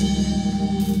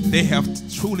drums. They have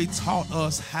truly taught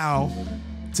us how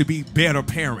to be better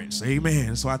parents.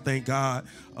 Amen. So I thank God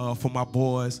for my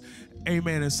boys.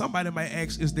 Amen. And somebody might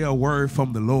ask, is there a word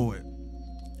from the Lord?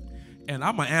 And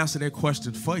I'm going to answer that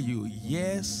question for you.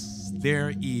 Yes,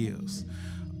 there is.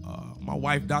 My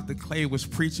wife, Dr. Clay, was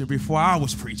preaching before I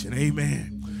was preaching.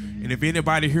 Amen. And if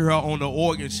anybody hear her on the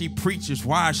organ, she preaches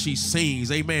while she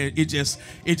sings. Amen. It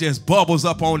just bubbles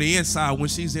up on the inside when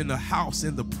she's in the house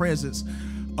in the presence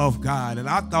of God. And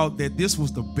I thought that this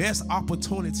was the best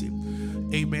opportunity,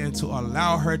 amen, to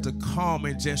allow her to come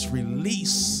and just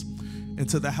release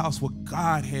into the house what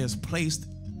God has placed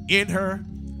in her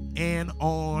and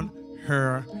on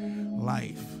her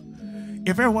life.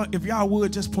 If y'all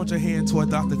would just point your hand toward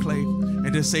Dr. Clay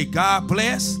and just say, God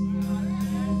bless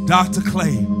Dr.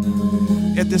 Clay.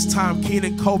 At this time,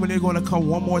 Keenan Coleman, they're going to come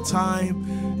one more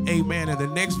time. Amen. And the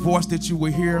next voice that you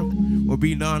will hear will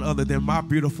be none other than my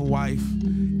beautiful wife,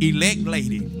 elect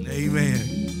lady.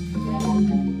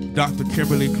 Amen. Dr.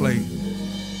 Kimberly Clay.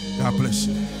 God bless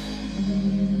you.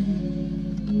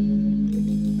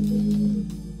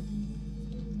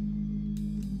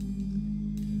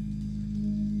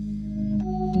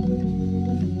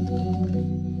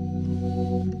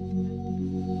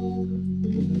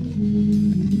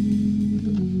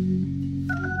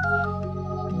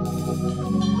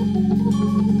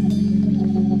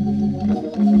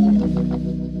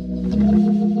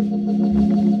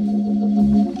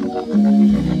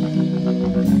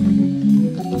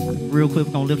 Real quick,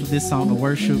 we're going to lift up this song of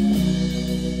worship.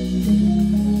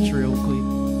 Just real quick.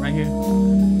 Right here.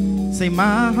 Say,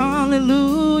 my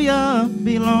hallelujah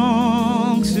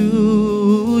belongs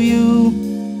to you.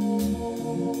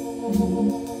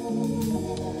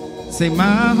 Say,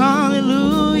 my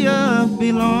hallelujah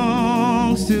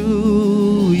belongs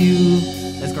to you.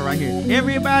 Let's go right here.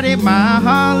 Everybody, my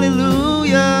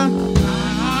hallelujah.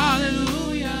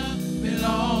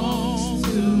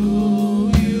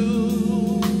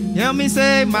 Help me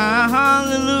say, my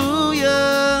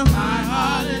hallelujah.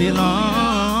 belongs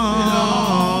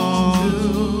to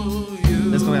you.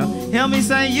 Let's go out. Help me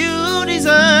say, you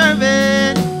deserve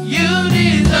it. You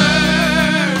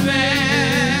deserve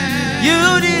it. You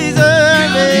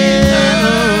deserve it.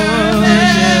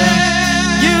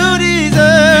 You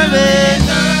deserve it.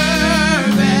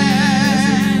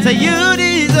 Say, you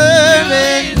deserve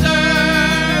it.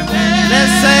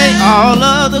 Let's say, all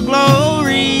of the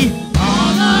glory.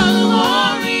 All of the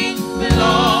glory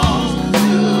belongs to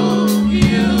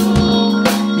you.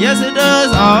 Yes, it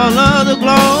does. All of the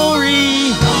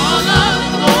glory. All of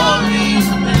the glory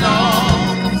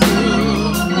belongs to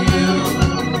you.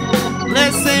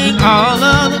 Let's sing all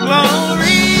of the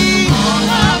glory. All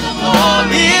of the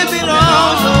glory. It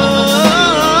belongs to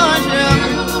you.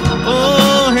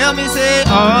 Oh, help me say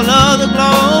all of the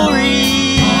glory.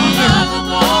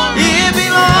 It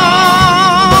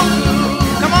belongs.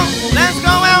 Come on, let's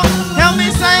go out. Help me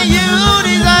say you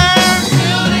deserve.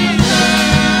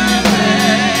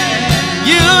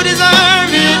 You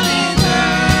deserve it.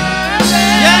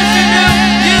 Yes, you do.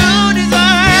 You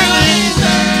deserve it.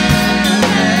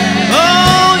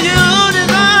 Oh, you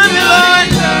deserve it, Lord.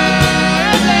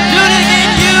 Do it again.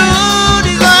 You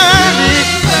deserve it.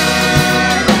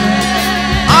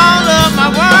 All of my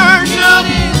worship.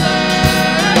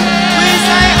 We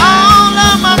say all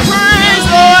of my praise,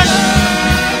 Lord.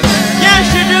 Yes,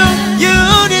 you do. You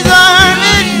deserve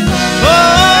it.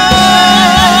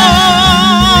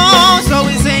 Oh, so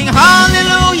we sing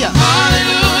hallelujah.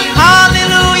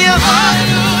 Hallelujah.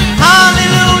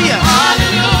 Hallelujah.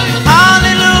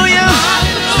 Hallelujah.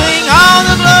 Sing all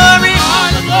the glory.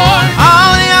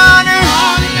 All the honor.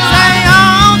 Say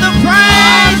all the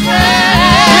praise.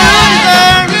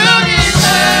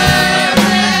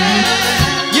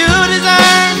 You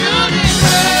deserve.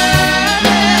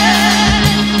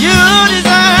 You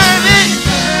deserve it.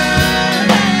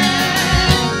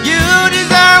 You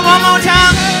deserve one more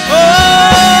time. Oh,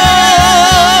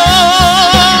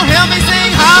 help me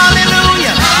sing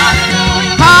hallelujah.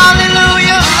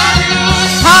 Hallelujah.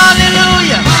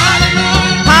 Hallelujah.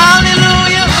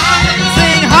 Hallelujah.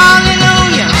 Sing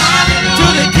hallelujah to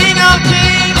the King of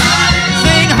Kings.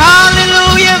 Sing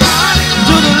hallelujah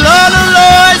to the Lord of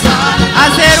Lords. I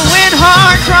said when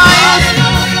hard trials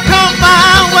come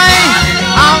my way,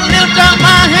 I'll lift up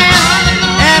my hand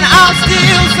and I'll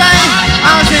still say,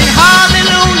 I'll sing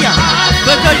hallelujah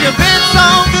because you've been so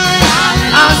good.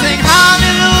 I'll sing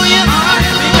hallelujah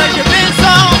because you've been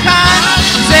so kind.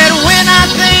 Said when I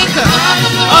think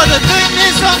of the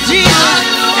goodness of Jesus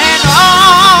and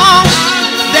all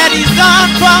that he's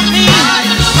done for me,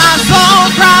 my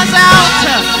soul cries out,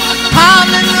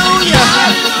 hallelujah,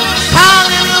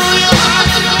 hallelujah,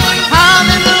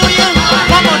 hallelujah.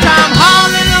 One more time,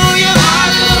 hallelujah,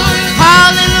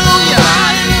 hallelujah,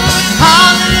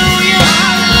 hallelujah,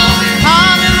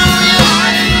 hallelujah.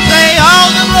 Say all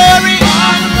the glory,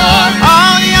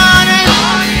 all the honor,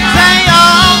 say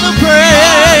all the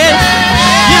praise.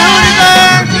 You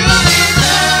deserve,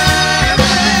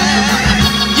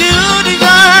 you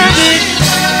deserve it.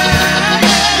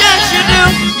 Yes, you do.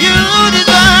 You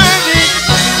deserve it.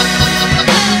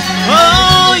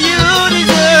 Oh, you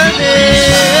deserve it,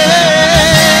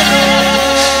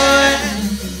 Lord.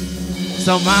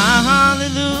 So my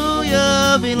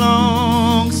hallelujah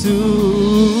belongs to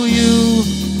you.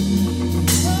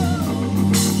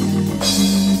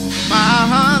 My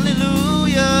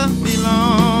hallelujah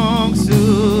belongs to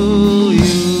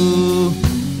you.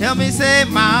 Help me say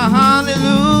my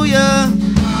hallelujah.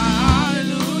 My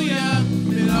hallelujah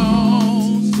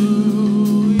belongs to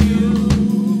you.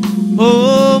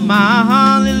 Oh, my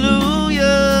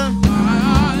hallelujah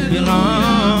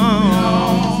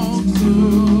belongs to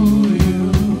you.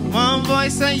 One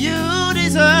voice say you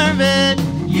deserve it.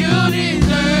 You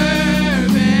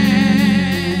deserve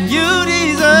it. You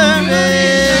deserve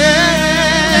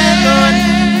it, Lord.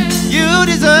 You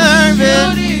deserve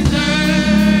it.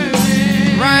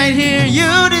 Right here,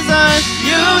 you deserve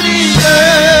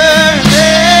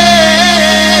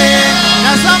it.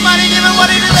 Now somebody give him what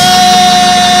he deserves.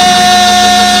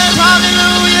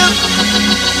 Hallelujah.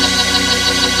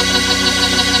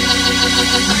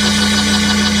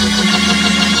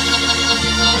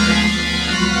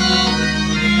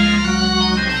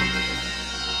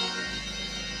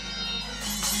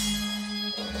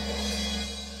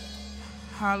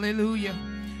 Hallelujah.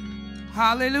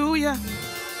 Hallelujah.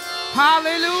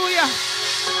 Hallelujah.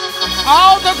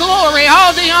 All the glory,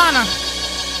 all the honor,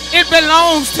 it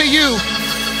belongs to you.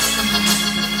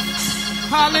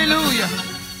 Hallelujah.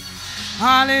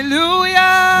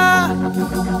 Hallelujah.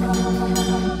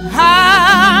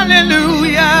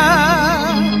 Hallelujah.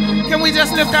 Can we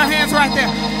just lift our hands right there?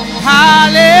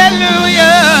 Hallelujah.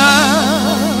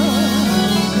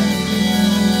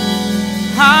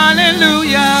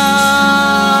 Hallelujah.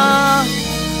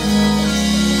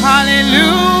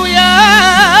 Hallelujah.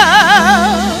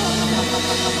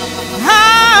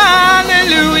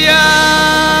 Hallelujah.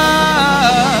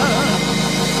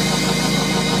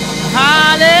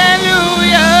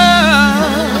 Hallelujah.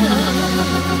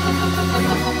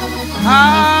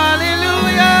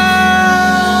 Hallelujah.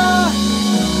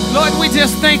 Lord, we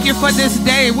just thank you for this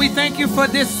day. We thank you for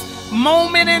this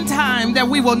moment in time that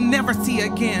we will never see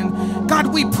again. God,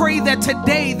 we pray that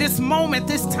today, this moment,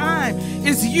 this time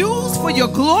is used for your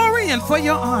glory and for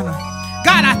your honor.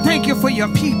 God, I thank you for your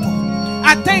people.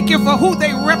 I thank you for who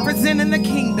they represent in the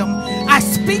kingdom. I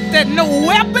speak that no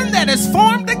weapon that is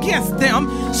formed against them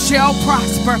shall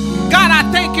prosper. God, I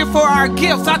thank you for our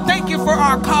gifts. I thank you for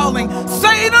our calling.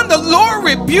 Satan, the Lord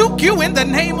rebuke you in the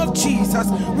name of Jesus.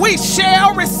 We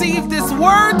shall receive this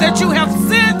word that you have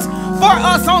sent for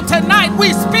us on tonight.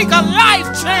 We speak a life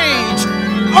change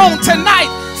on tonight.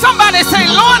 Somebody say,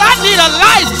 Lord, I need a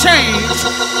life change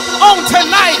on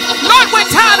tonight. Lord, we're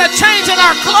tired of changing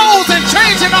our clothes and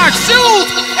changing our shoes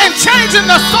and changing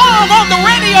the song on the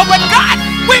radio. But God,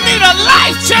 we need a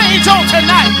life change on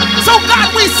tonight. So God,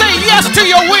 we say yes to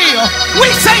your will. We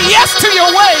say yes to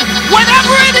your way.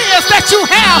 Whatever it is that you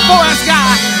have for us,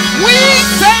 God, we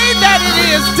say that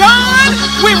it is done.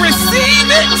 We receive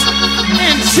it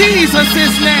in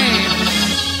Jesus' name.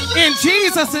 In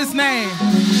Jesus' name.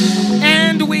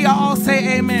 And we all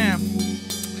say amen.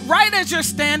 Right as you're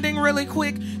standing really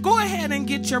quick, go ahead and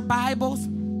get your Bibles.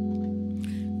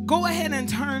 Go ahead and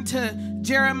turn to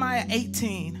Jeremiah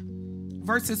 18,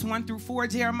 verses 1 through 4.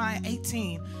 Jeremiah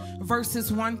 18,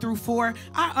 verses 1 through 4.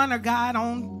 I honor God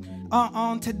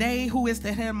on today, who is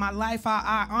the head of my life.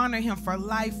 I honor him for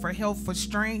life, for health, for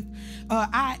strength.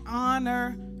 I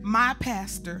honor my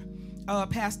pastor,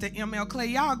 Pastor M.L. Clay.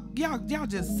 Y'all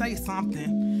just say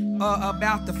something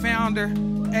about the founder.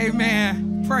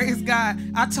 Amen. Praise God.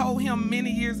 I told him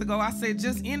many years ago, I said,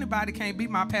 just anybody can't be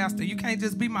my pastor. You can't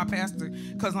just be my pastor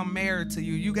because I'm married to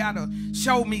you. You got to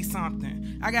show me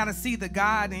something. I got to see the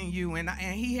God in you. And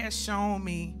he has shown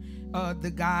me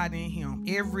the God in him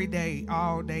every day,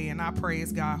 all day. And I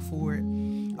praise God for it.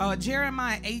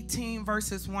 Jeremiah 18,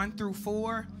 verses 1 through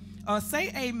 4.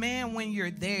 Say amen when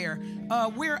you're there.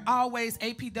 We're always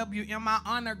APWM. I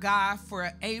honor God for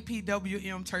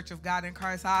APWM, Church of God in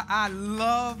Christ. I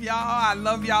love y'all. I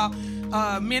love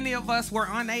y'all. Many of us were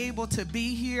unable to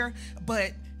be here,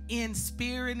 but in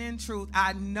spirit and truth,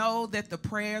 I know that the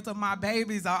prayers of my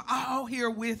babies are all here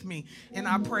with me, and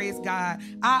I praise God.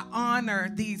 I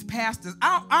honor these pastors.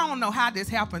 I don't know how this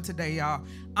happened today, y'all.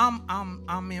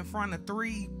 I'm in front of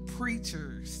 3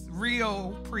 preachers,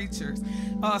 real preachers.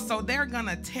 So they're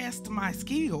gonna test my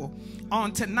skill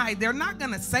on tonight. They're not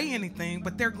gonna say anything,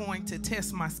 but they're going to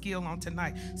test my skill on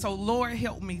tonight. So Lord,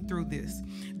 help me through this.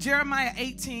 Jeremiah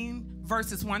 18,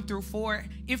 verses 1 through 4.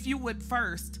 If you would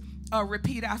first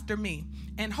repeat after me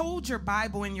and hold your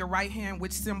Bible in your right hand,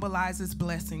 which symbolizes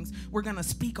blessings. We're gonna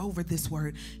speak over this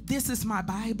word. This is my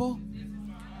Bible.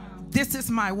 This is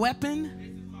my weapon.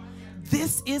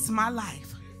 This is my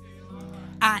life.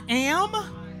 I am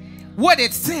what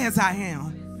it says I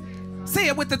am. Say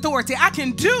it with authority. I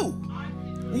can do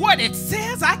what it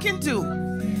says I can do.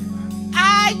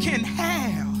 I can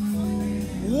have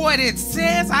what it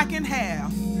says I can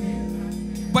have.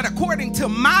 But according to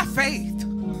my faith,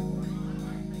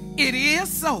 it is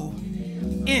so.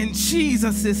 In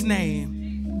Jesus'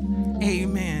 name,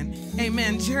 amen.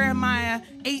 Amen. Jeremiah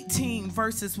 18,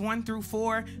 verses 1 through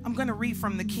 4. I'm going to read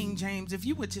from the King James. If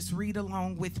you would just read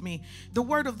along with me. The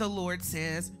word of the Lord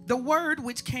says, the word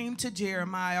which came to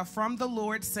Jeremiah from the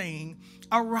Lord, saying,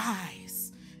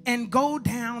 arise and go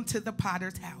down to the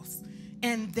potter's house,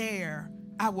 and there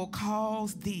I will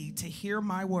cause thee to hear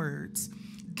my words.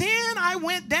 Then I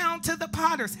went down to the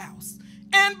potter's house,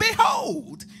 and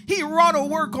behold, he wrought a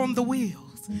work on the wheels.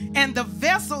 And the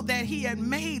vessel that he had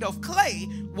made of clay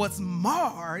was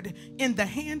marred in the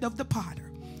hand of the potter.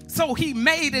 So he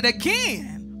made it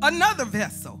again, another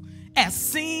vessel, as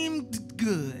seemed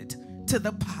good to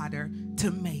the potter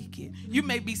to make it. You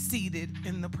may be seated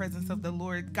in the presence of the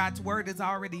Lord. God's word is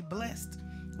already blessed.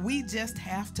 We just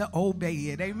have to obey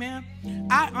it. Amen.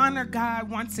 I honor God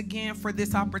once again for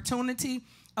this opportunity.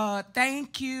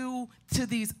 Thank you to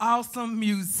these awesome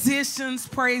musicians.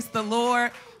 Praise the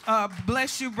Lord.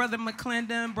 Bless you, Brother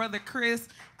McClendon, Brother Chris.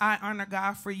 I honor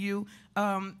God for you.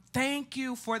 Thank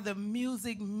you for the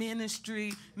music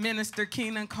ministry, Minister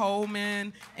Keenan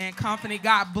Coleman and company.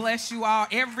 God bless you all.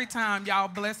 Every time y'all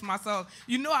bless my soul.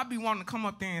 You know I be wanting to come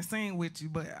up there and sing with you,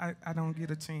 but I don't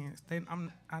get a chance.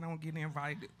 I don't get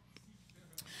invited.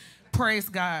 Praise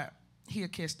God. He'll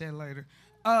catch that later.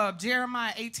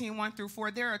 Jeremiah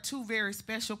 18:1-4. There are two very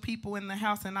special people in the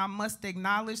house, and I must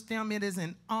acknowledge them. It is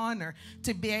an honor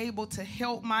to be able to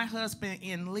help my husband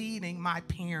in leading my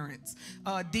parents,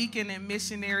 Deacon and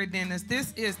Missionary Dennis.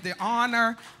 This is the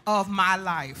honor of my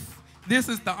life. This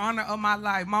is the honor of my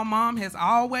life. My mom has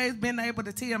always been able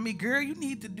to tell me, girl, you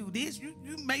need to do this. You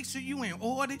make sure you in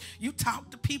order. You talk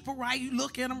to people right. You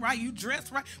look at them right. You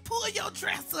dress right. Pull your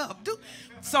dress up.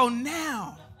 So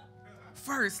now,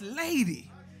 First Lady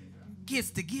gets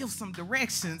to give some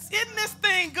directions. Isn't this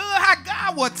thing good? How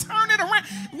God will turn it around.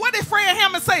 What did Fred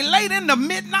Hammond say? Late in the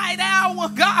midnight hour,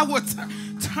 God will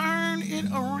turn it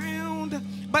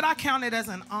around. But I count it as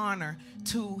an honor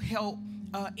to help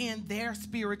in their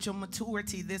spiritual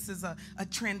maturity. This is a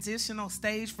transitional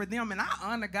stage for them, and I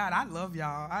honor God. I love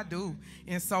y'all. I do.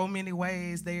 In so many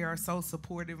ways, they are so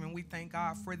supportive, and we thank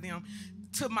God for them.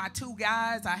 To my two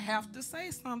guys, I have to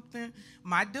say something.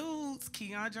 My dudes,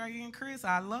 Keandre and Chris,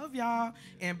 I love y'all.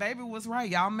 And baby was right.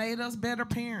 Y'all made us better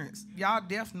parents. Y'all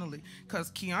definitely.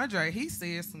 Because Keandre, he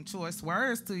said some choice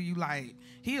words to you. Like,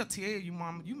 he'll tell you,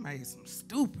 Mama, you made some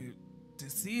stupid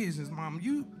decisions, Mama.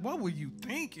 What were you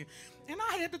thinking? And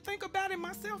I had to think about it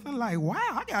myself and like, wow,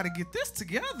 I got to get this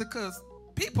together because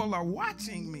people are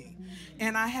watching me.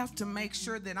 And I have to make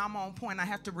sure that I'm on point. I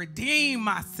have to redeem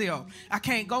myself. I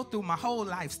can't go through my whole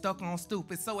life stuck on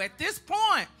stupid. So at this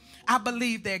point, I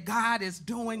believe that God is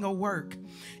doing a work.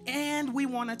 And we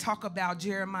want to talk about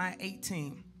Jeremiah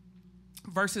 18.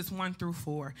 Verses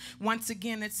 1-4. Once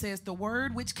again, it says, the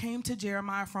word which came to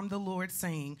Jeremiah from the Lord,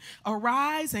 saying,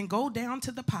 arise and go down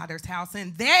to the potter's house,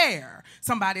 and there,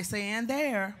 somebody saying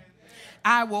there,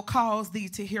 I will cause thee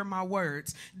to hear my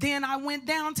words. Then I went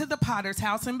down to the potter's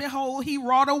house, and behold, he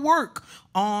wrought a work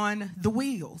on the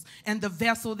wheels. And the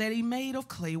vessel that he made of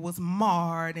clay was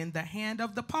marred in the hand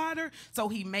of the potter, so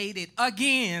he made it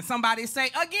again. Somebody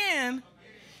say again.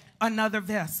 Another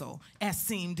vessel, as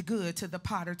seemed good to the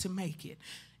potter to make it.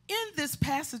 In this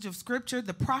passage of scripture,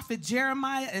 the prophet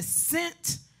Jeremiah is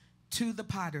sent to the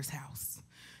potter's house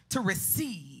to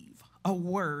receive a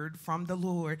word from the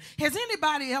Lord. Has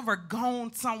anybody ever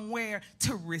gone somewhere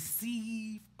to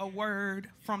receive a word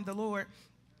from the Lord?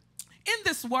 In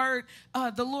this word,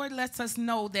 the Lord lets us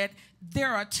know that there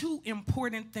are two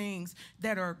important things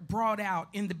that are brought out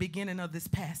in the beginning of this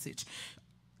passage.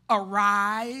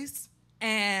 Arise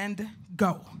and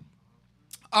go.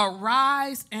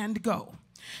 Arise and go.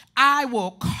 I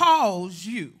will cause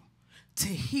you to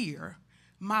hear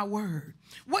my word.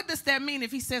 What does that mean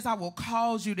if he says, I will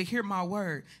cause you to hear my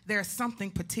word? There's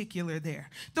something particular there.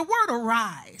 The word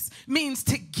arise means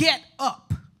to get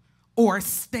up or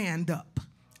stand up.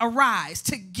 Arise,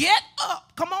 to get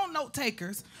up. Come on, note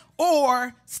takers.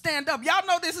 Or stand up. Y'all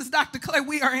know this is Dr. Clay.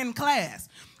 We are in class.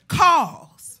 Cause.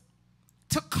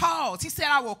 To cause. He said,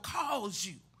 I will cause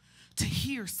you to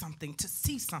hear something, to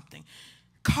see something.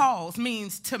 Cause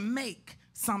means to make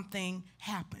something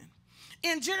happen.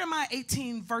 In Jeremiah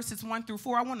 18, verses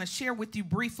 1-4, I want to share with you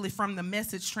briefly from the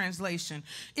Message translation.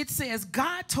 It says,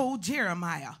 God told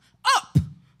Jeremiah, up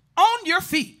on your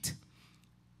feet,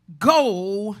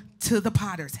 go to the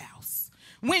potter's house.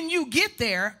 When you get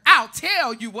there, I'll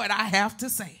tell you what I have to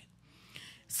say.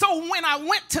 So when I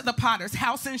went to the potter's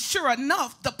house, and sure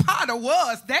enough, the potter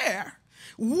was there,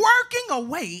 working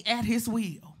away at his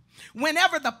wheel.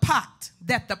 Whenever the pot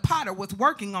that the potter was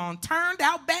working on turned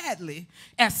out badly,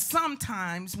 as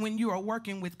sometimes when you are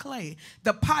working with clay,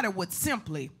 the potter would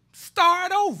simply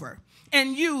start over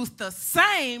and use the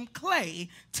same clay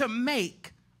to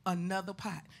make another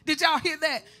pot. Did y'all hear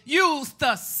that? Use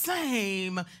the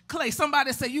same clay.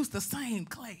 Somebody say use the same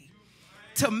clay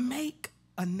to make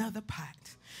another pot.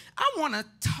 I want to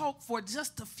talk for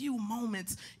just a few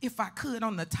moments, if I could,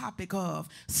 on the topic of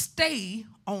stay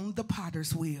on the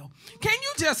potter's wheel. Can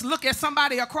you just look at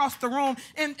somebody across the room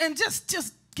and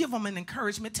just give them an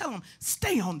encouragement? Tell them,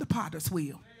 stay on the potter's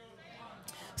wheel.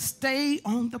 Stay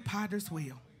on the potter's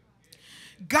wheel.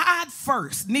 God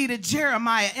first needed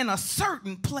Jeremiah in a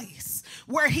certain place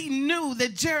where he knew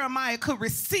that Jeremiah could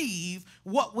receive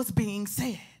what was being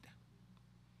said.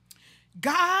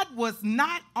 God was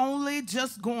not only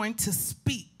just going to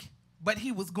speak, but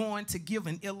he was going to give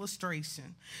an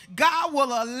illustration. God will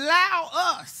allow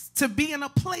us to be in a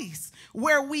place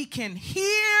where we can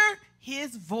hear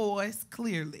his voice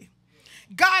clearly.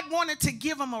 God wanted to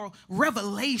give him a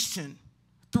revelation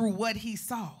through what he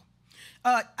saw.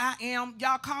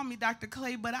 Y'all call me Dr.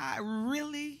 Clay, but I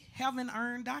really haven't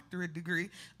earned doctorate degree.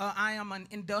 I am an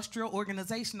industrial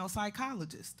organizational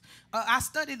psychologist. I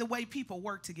study the way people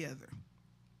work together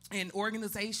in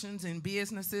organizations and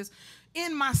businesses.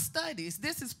 In my studies,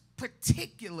 this is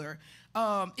particular.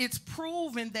 It's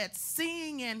proven that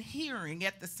seeing and hearing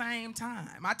at the same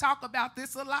time. I talk about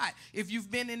this a lot if you've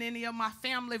been in any of my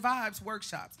Family Vibes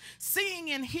workshops.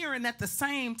 Seeing and hearing at the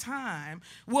same time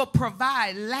will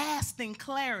provide lasting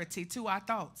clarity to our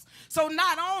thoughts. So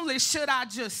not only should I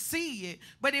just see it,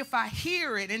 but if I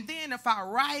hear it and then if I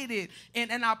write it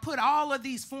and I put all of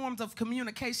these forms of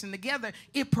communication together,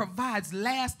 it provides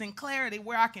lasting clarity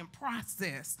where I can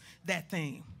process that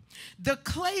thing. The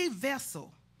clay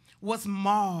vessel was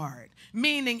marred,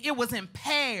 meaning it was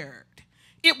impaired,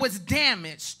 it was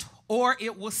damaged, or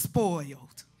it was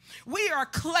spoiled. We are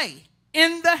clay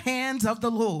in the hands of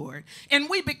the Lord, and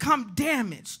we become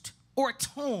damaged or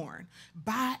torn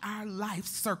by our life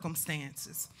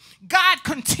circumstances. God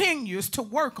continues to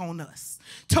work on us,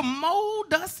 to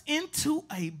mold us into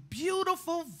a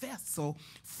beautiful vessel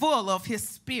full of his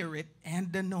spirit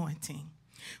and anointing.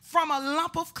 From a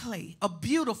lump of clay, a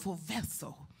beautiful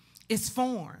vessel is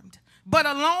formed, but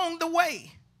along the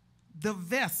way, the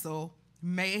vessel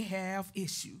may have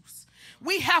issues.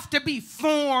 We have to be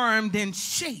formed and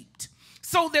shaped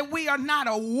so that we are not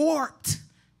a warped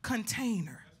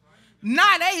container,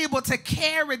 not able to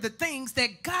carry the things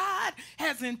that God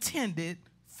has intended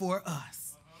for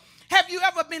us. Have you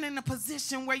ever been in a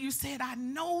position where you said, I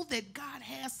know that God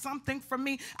has something for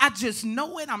me. I just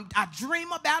know it. I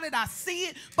dream about it. I see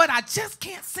it, but I just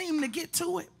can't seem to get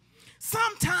to it.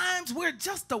 Sometimes we're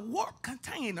just a warped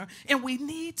container and we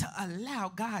need to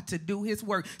allow God to do his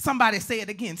work. Somebody say it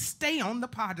again. Stay on the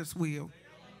potter's wheel.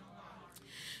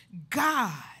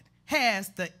 God has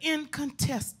the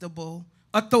incontestable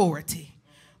authority,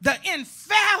 the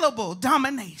infallible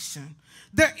domination,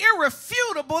 the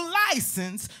irrefutable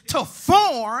license to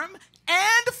form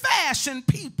and fashion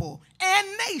people and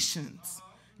nations.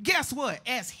 Guess what?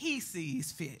 As he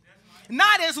sees fit.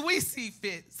 Not as we see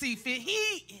fit. He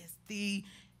is the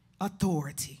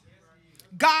authority.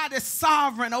 God is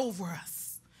sovereign over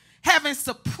us, having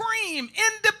supreme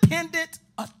independent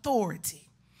authority.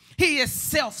 He is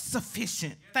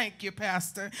self-sufficient. Thank you,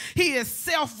 Pastor. He is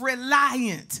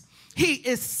self-reliant. He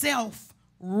is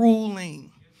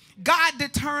self-ruling. God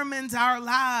determines our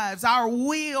lives. Our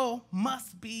will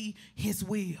must be his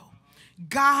will.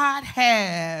 God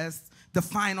has the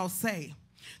final say.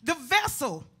 The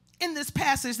vessel in this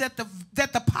passage that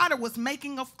the potter was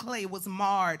making of clay was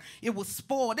marred. It was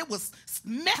spoiled. It was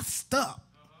messed up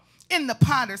in the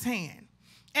potter's hand.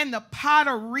 And the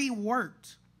potter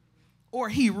reworked, or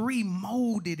he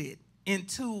remolded it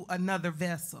into another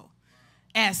vessel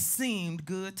as seemed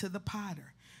good to the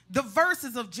potter. The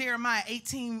verses of Jeremiah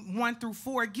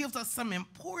 18:1-4 gives us some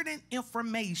important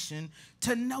information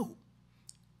to note.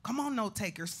 Come on, note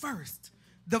takers. First,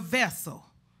 the vessel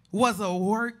was a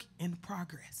work in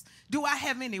progress. Do I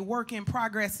have any work in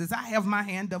progresses? I have my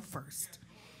hand up first.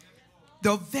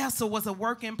 The vessel was a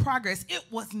work in progress. It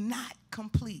was not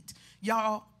complete.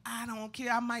 Y'all, I don't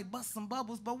care. I might bust some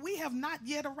bubbles, but we have not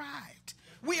yet arrived.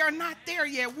 We are not there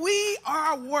yet. We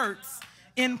are works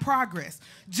in progress.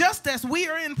 Just as we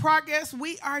are in progress,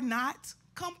 we are not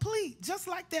complete, just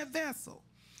like that vessel.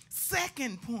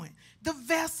 Second point, the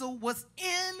vessel was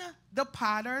in the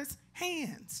potter's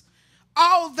hands.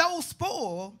 Although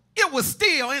spoiled, it was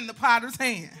still in the potter's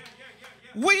hand.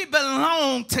 We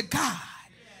belong to God.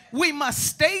 We must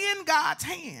stay in God's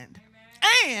hand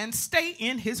and stay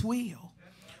in his will.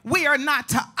 We are not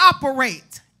to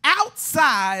operate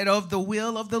outside of the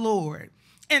will of the Lord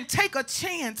and take a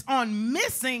chance on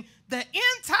missing the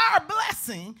entire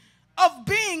blessing of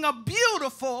being a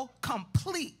beautiful,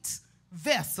 complete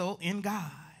vessel in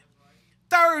God.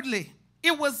 Thirdly,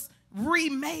 it was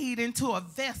remade into a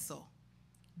vessel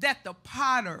that the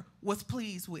potter was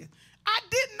pleased with. I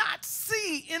did not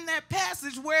see in that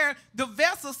passage where the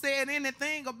vessel said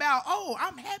anything about, oh,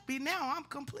 I'm happy now, I'm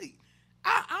complete.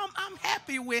 I'm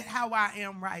happy with how I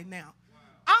am right now.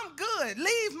 I'm good.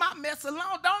 Leave my mess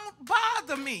alone. Don't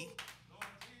bother me.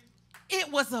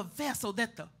 It was a vessel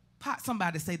that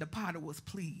somebody say the potter was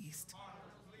pleased.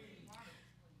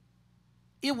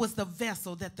 It was the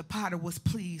vessel that the potter was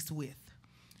pleased with.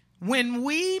 When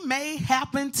we may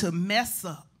happen to mess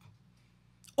up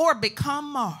or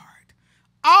become marred,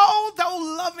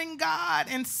 although loving God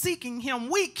and seeking him,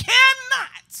 we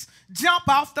cannot jump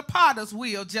off the potter's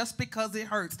wheel just because it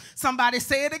hurts. Somebody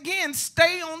say it again.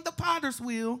 Stay on the potter's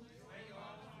wheel.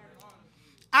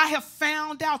 I have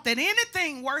found out that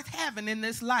anything worth having in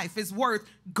this life is worth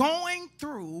going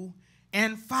through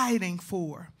and fighting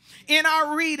for. In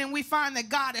our reading, we find that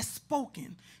God has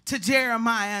spoken to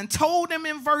Jeremiah and told him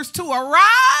in verse 2,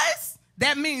 arise,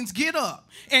 that means get up,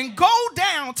 and go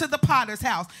down to the potter's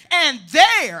house. And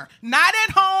there, not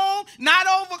at home, not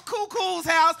over Cuckoo's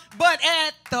house, but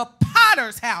at the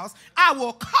potter's house, I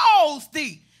will cause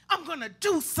thee. I'm going to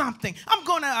do something. I'm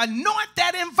going to anoint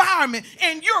that environment,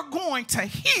 and you're going to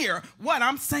hear what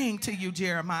I'm saying to you,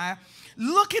 Jeremiah.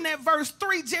 Looking at verse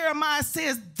 3, Jeremiah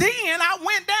says, then I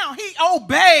went down. He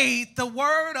obeyed the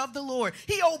word of the Lord.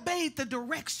 He obeyed the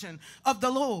direction of the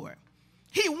Lord.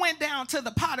 He went down to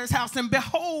the potter's house, and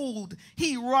behold,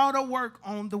 he wrought a work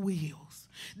on the wheels.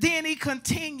 Then he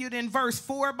continued in verse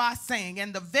 4 by saying,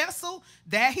 and the vessel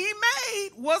that he made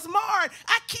was marred.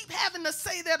 I keep having to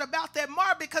say that about that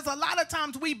marred because a lot of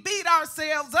times we beat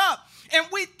ourselves up and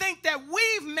we think that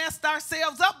we've messed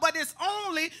ourselves up, but it's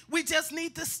only we just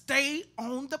need to stay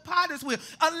on the potter's wheel.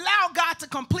 Allow God to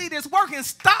complete his work and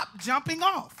stop jumping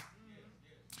off.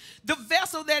 The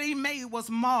vessel that he made was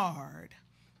marred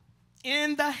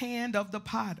in the hand of the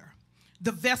potter.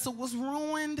 The vessel was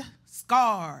ruined,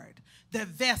 scarred. The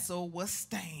vessel was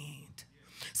stained.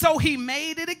 So he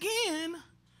made it again,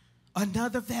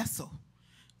 another vessel.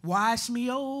 Wash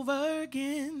me over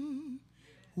again.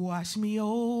 Wash me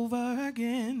over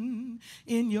again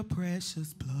in your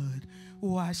precious blood.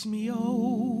 Wash me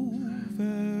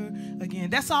over again.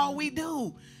 That's all we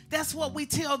do. That's what we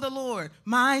tell the Lord.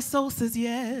 My soul says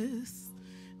yes.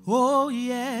 Oh,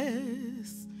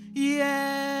 yes.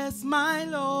 Yes, my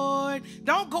Lord.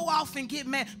 Don't go off and get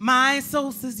mad. My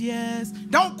soul says yes.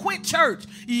 Don't quit church.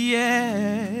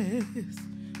 Yes.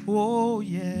 Oh,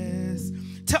 yes.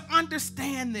 To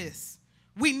understand this,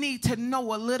 we need to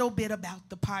know a little bit about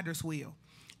the potter's wheel.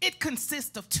 It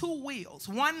consists of two wheels,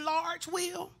 one large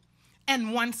wheel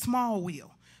and one small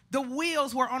wheel. The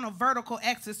wheels were on a vertical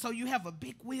axis, so you have a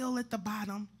big wheel at the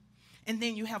bottom, and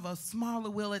then you have a smaller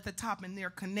wheel at the top, and they're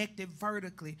connected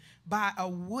vertically by a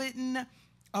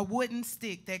wooden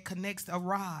stick that connects a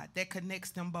rod that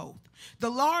connects them both. The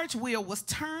large wheel was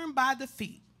turned by the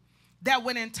feet that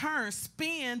would in turn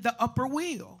spin the upper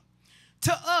wheel.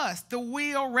 To us, the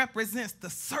wheel represents the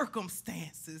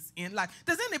circumstances in life.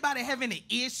 Does anybody have any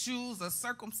issues or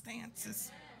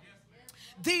circumstances?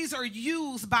 These are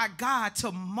used by God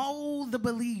to mold the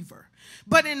believer.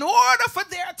 But in order for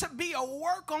there to be a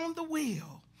work on the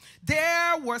wheel,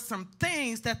 there were some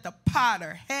things that the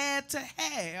potter had to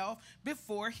have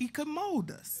before he could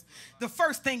mold us. The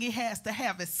first thing he has to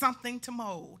have is something to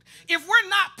mold. If we're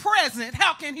not present,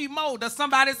 how can he mold us?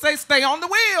 Somebody say, stay on the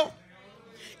wheel.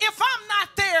 If I'm not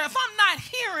there, if I'm not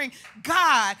hearing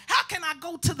God, how can I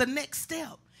go to the next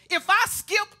step? If I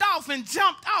skipped off and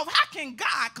jumped off, how can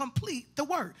God complete the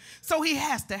work? So he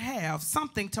has to have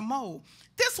something to mold.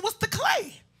 This was the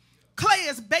clay. Clay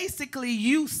is basically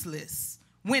useless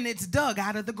when it's dug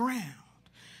out of the ground.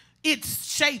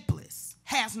 It's shapeless,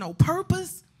 has no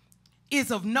purpose,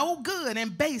 is of no good,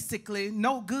 and basically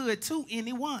no good to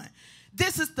anyone.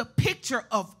 This is the picture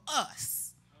of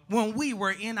us when we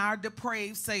were in our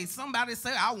depraved state. Somebody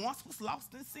say, I once was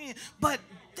lost in sin. But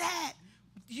that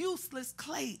useless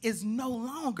clay is no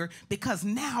longer, because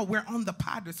now we're on the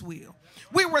potter's wheel.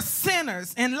 We were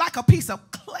sinners, and like a piece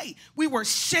of clay, we were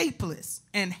shapeless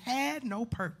and had no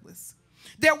purpose.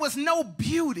 There was no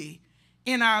beauty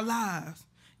in our lives.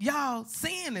 Y'all,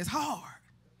 sin is hard.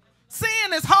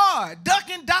 Sin is hard.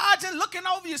 Ducking, dodging, looking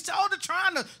over your shoulder,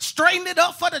 trying to straighten it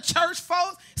up for the church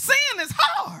folks. Sin is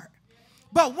hard.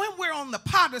 But when we're on the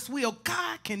potter's wheel,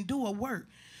 God can do a work.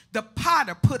 The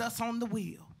potter put us on the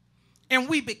wheel, and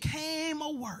we became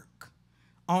a work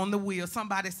on the wheel.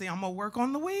 Somebody say, I'm going to work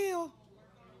on the wheel.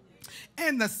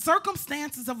 And the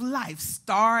circumstances of life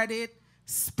started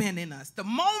spinning us. The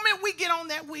moment we get on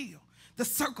that wheel, the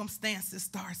circumstances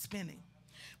start spinning.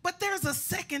 But there's a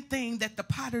second thing that the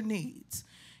potter needs.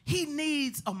 He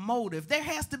needs a motive. There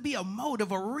has to be a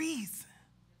motive, a reason.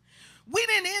 We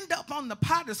didn't end up on the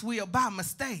potter's wheel by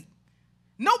mistake.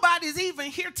 Nobody's even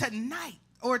here tonight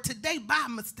or today by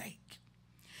mistake.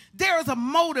 There is a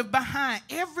motive behind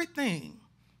everything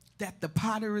that the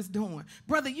potter is doing.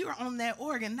 Brother, you're on that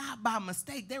organ not by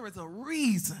mistake. There is a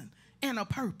reason and a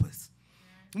purpose.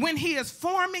 When he is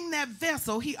forming that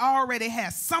vessel, he already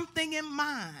has something in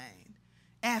mind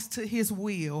as to his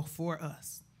will for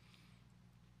us.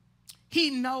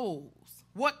 He knows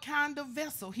what kind of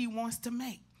vessel he wants to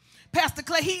make. Pastor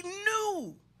Clay, he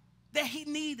knew that he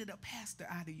needed a pastor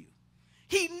out of you.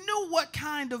 He knew what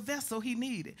kind of vessel he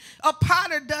needed. A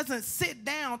potter doesn't sit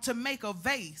down to make a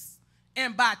vase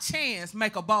and by chance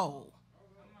make a bowl.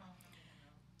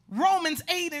 Romans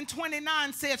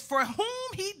 8:29 says, for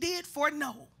whom he did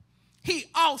foreknow, he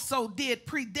also did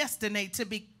predestinate to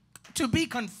be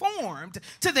conformed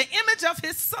to the image of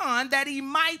his son, that he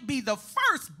might be the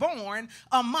firstborn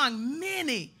among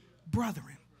many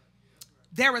brethren.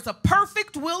 There is a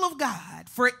perfect will of God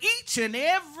for each and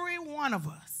every one of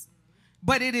us,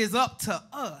 but it is up to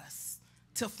us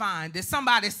to find it.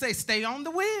 Somebody say, stay on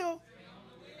the wheel.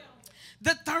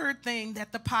 The third thing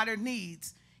that the potter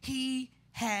needs, he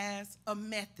has a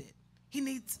method. He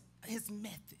needs his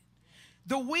method.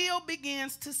 The wheel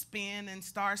begins to spin and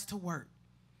starts to work.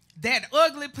 That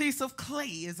ugly piece of clay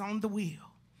is on the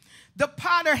wheel. The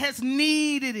potter has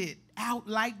kneaded it out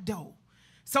like dough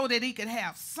so that he could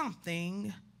have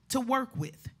something to work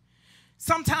with.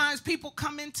 Sometimes people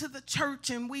come into the church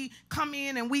and we come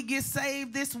in and we get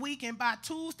saved this week, and by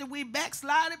Tuesday we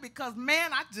backslide it because,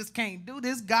 man, I just can't do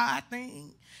this God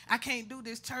thing. I can't do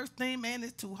this church thing, man,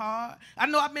 it's too hard. I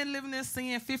know I've been living in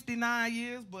sin 59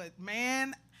 years, but,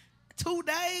 man, 2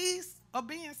 days of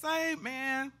being saved,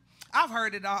 man, I've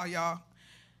heard it all, y'all.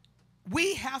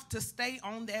 We have to stay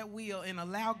on that wheel and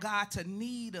allow God to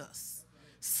knead us,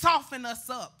 soften us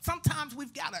up. Sometimes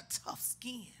we've got a tough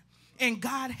skin, and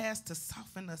God has to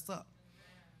soften us up.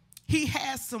 He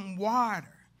has some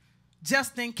water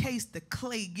just in case the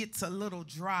clay gets a little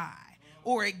dry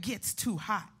or it gets too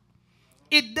hot.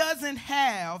 It doesn't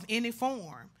have any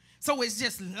form, so it's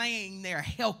just laying there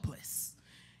helpless.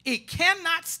 It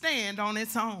cannot stand on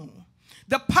its own.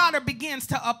 The potter begins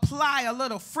to apply a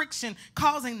little friction,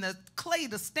 causing the clay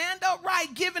to stand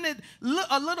upright, giving it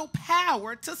a little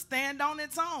power to stand on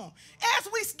its own. As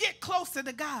we get closer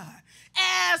to God,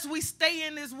 as we stay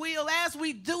in his will, as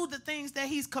we do the things that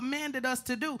he's commanded us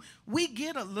to do, we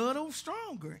get a little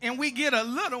stronger and we get a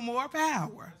little more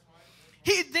power.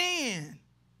 He then,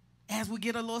 as we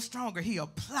get a little stronger, he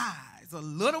applies a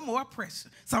little more pressure.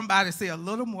 Somebody say a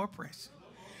little more pressure.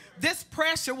 This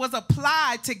pressure was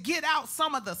applied to get out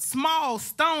some of the small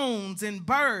stones and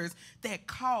burrs that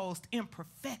caused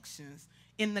imperfections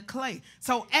in the clay.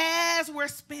 So as we're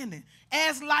spinning,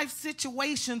 as life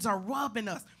situations are rubbing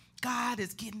us, God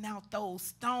is getting out those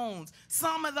stones.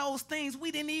 Some of those things we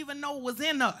didn't even know was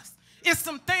in us. It's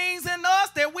some things in us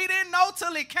that we didn't know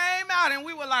till it came out, and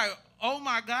we were like, oh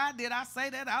my God, did I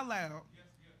say that out loud?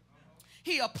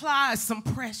 He applies some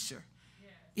pressure.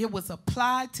 It was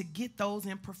applied to get those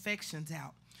imperfections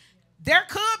out. There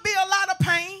could be a lot of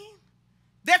pain.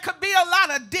 There could be a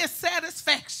lot of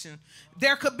dissatisfaction.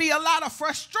 There could be a lot of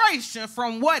frustration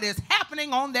from what is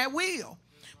happening on that wheel.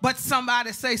 But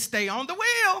somebody say, stay on the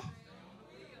wheel.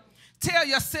 Tell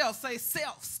yourself, say,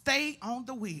 self, stay on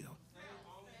the wheel.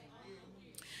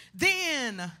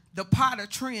 Then the potter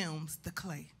trims the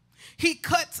clay. He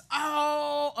cuts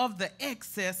all of the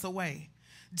excess away.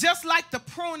 Just like the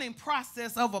pruning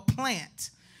process of a plant,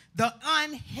 the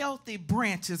unhealthy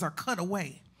branches are cut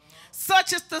away.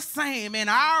 Such is the same in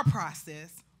our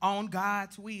process on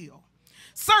God's will.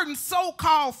 Certain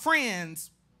so-called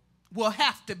friends will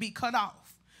have to be cut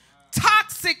off.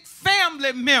 Toxic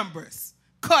family members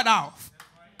cut off.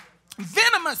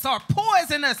 Venomous or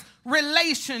poisonous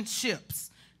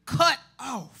relationships cut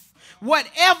off.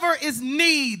 Whatever is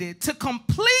needed to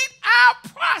complete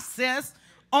our process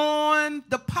on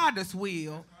the potter's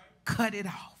wheel, cut it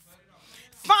off.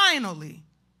 Finally,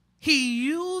 he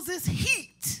uses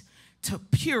heat to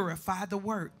purify the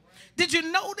work. Did you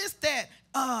notice that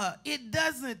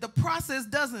the process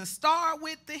doesn't start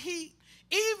with the heat?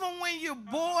 Even when you're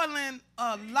boiling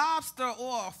a lobster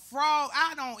or a frog,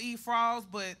 I don't eat frogs,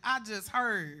 but I just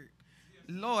heard,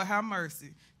 Lord have mercy,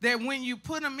 that when you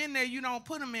put them in there, you don't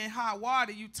put them in hot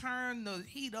water. You turn the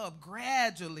heat up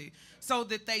gradually so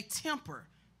that they temper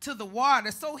to the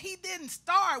water. So he didn't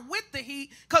start with the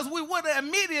heat because we would have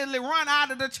immediately run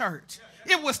out of the church.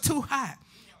 It was too hot.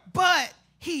 But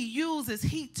he uses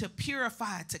heat to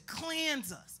purify, to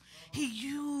cleanse us. He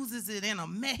uses it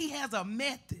he has a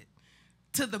method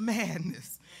to the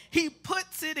madness. He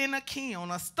puts it in a kiln,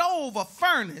 a stove, a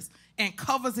furnace, and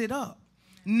covers it up.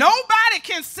 Nobody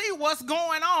can see what's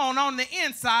going on the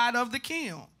inside of the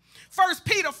kiln. 1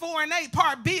 Peter 4:8,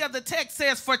 part B of the text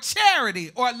says, for charity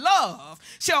or love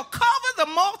shall cover the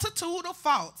multitude of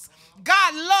faults.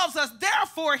 God loves us,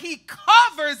 therefore he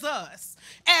covers us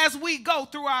as we go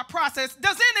through our process.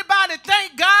 Does anybody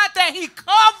thank God that he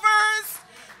covers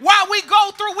while we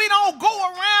go through? We don't go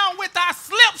around with our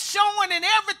slips showing and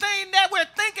everything that we're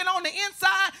thinking on the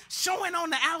inside showing on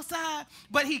the outside,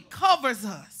 but he covers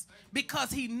us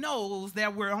because he knows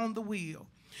that we're on the wheel.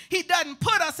 He doesn't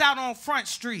put us out on Front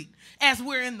Street as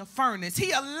we're in the furnace.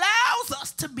 He allows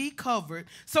us to be covered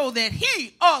so that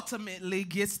he ultimately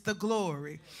gets the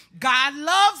glory. God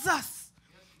loves us.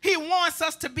 He wants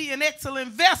us to be an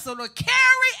excellent vessel to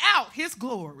carry out his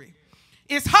glory.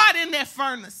 It's hot in that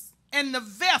furnace, and the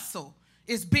vessel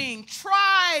is being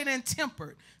tried and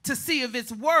tempered to see if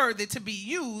it's worthy to be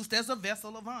used as a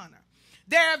vessel of honor.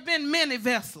 There have been many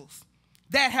vessels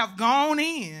that have gone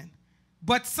in,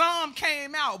 but some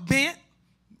came out bent,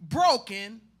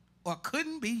 broken, or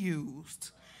couldn't be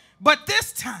used. But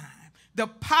this time, the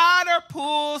potter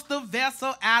pulls the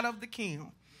vessel out of the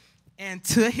kiln, and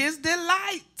to his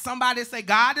delight, somebody say,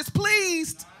 God is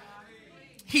pleased.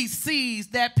 He sees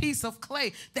that piece of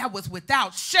clay that was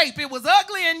without shape. It was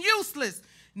ugly and useless.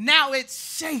 Now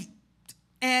it's shaped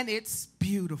and it's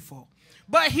beautiful.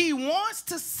 But he wants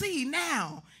to see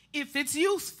now if it's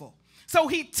useful. So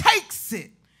he takes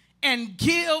it and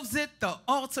gives it the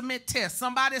ultimate test.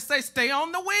 Somebody say, stay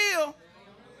on the wheel.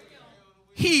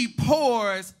 He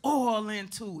pours oil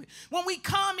into it. When we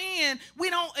come in, we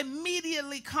don't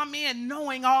immediately come in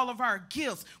knowing all of our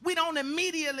gifts. We don't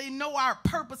immediately know our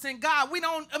purpose in God. We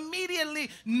don't immediately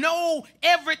know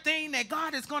everything that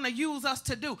God is going to use us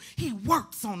to do. He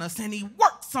works on us, and he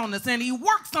works on us, and he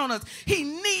works on us. He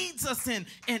needs us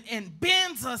and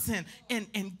bends us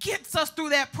and gets us through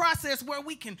that process where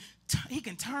he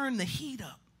can turn the heat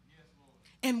up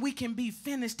and we can be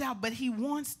finished out. But he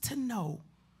wants to know,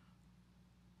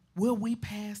 will we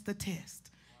pass the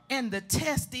test? And the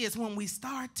test is when we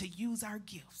start to use our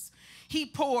gifts. He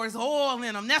pours oil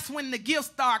in them. That's when the gifts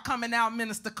start coming out,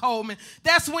 Minister Coleman.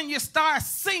 That's when you start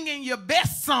singing your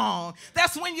best song.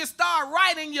 That's when you start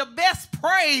writing your best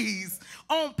praise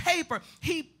on paper.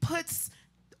 He puts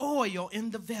oil in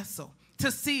the vessel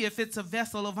to see if it's a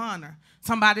vessel of honor.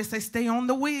 Somebody say, stay on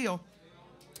the wheel.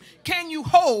 Can you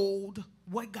hold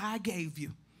what God gave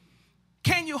you?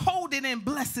 Can you hold it and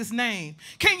bless his name?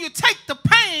 Can you take the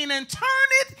pain and turn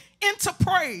it into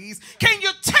praise? Can you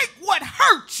take what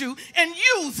hurt you and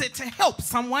use it to help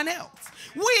someone else?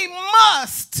 We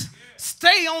must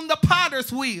stay on the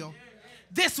potter's wheel.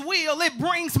 This wheel, it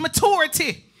brings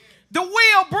maturity. The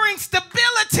wheel brings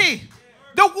stability.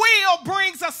 The wheel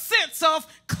brings a sense of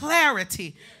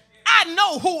clarity. I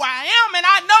know who I am, and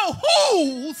I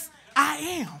know whose I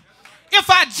am. If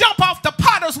I jump off the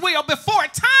potter's wheel before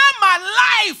time,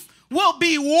 my life will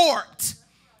be warped,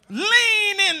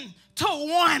 leaning to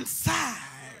one side,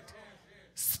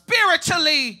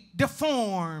 spiritually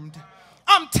deformed.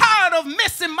 I'm tired of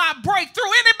missing my breakthrough.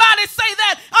 Anybody say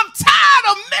that? I'm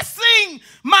tired of missing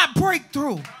my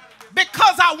breakthrough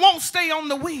because I won't stay on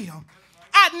the wheel.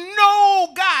 I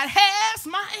know God has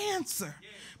my answer,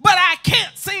 but I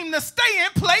can't seem to stay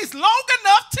in place long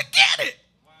enough to get it.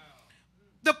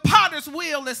 The potter's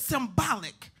wheel is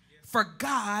symbolic for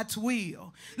God's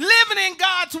will. Living in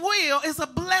God's will is a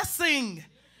blessing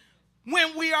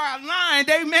when we are aligned,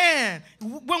 amen.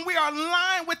 When we are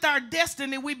aligned with our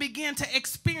destiny, we begin to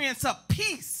experience a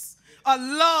peace, a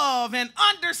love, and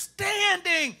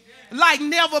understanding like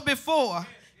never before.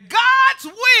 God's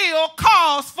will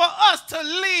calls for us to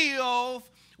live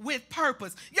with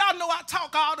purpose. Y'all know I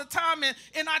talk all the time,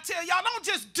 and I tell y'all, don't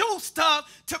just do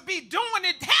stuff to be doing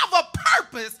it. Have a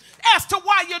purpose as to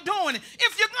why you're doing it.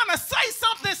 If you're going to say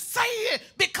something, say it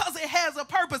because it has a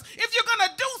purpose. If you're going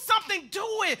to do something, do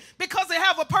it because it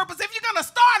has a purpose. If you're going to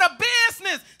start a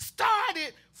business, start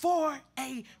it for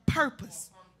a purpose.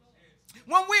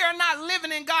 When we are not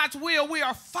living in God's will, we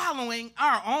are following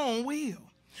our own will.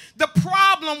 The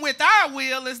problem with our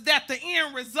will is that the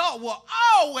end result will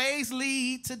always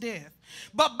lead to death.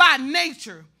 But by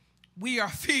nature, we are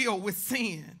filled with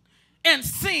sin. And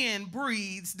sin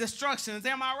breeds destruction.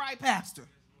 Am I right, Pastor?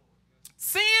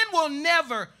 Sin will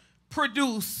never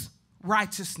produce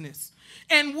righteousness.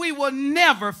 And we will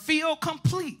never feel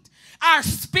complete. Our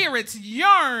spirits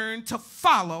yearn to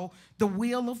follow the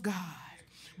will of God.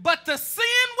 But the sin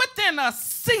within us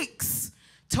seeks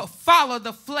to follow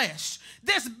the flesh.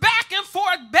 This back and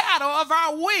forth battle of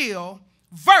our will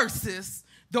versus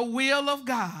the will of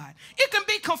God. It can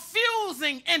be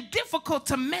confusing and difficult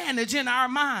to manage in our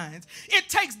minds. It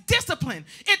takes discipline.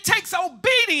 It takes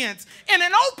obedience and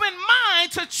an open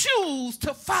mind to choose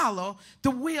to follow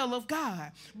the will of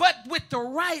God. But with the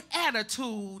right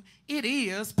attitude, it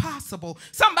is possible.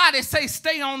 Somebody say,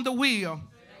 stay on the wheel.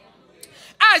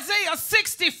 Isaiah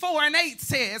 64:8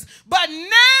 says, but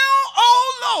now,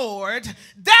 O Lord,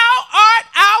 thou art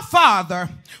our Father.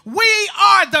 We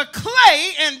are the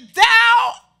clay, and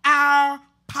thou our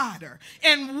potter,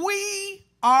 and we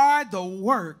are the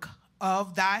work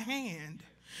of thy hand.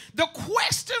 The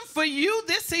question for you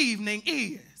this evening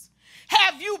is,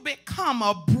 Have you become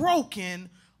a broken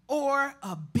or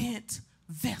a bent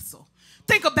vessel?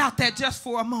 Think about that just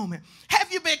for a moment.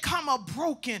 Have you become a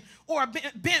broken or a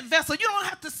bent vessel? You don't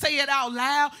have to say it out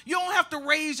loud. You don't have to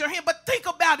raise your hand, but think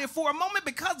about it for a moment,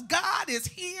 because God is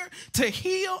here to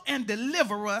heal and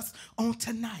deliver us on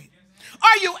tonight.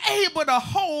 Are you able to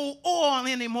hold oil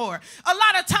anymore? A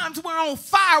lot of times we're on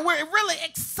fire. We're really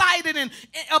excited and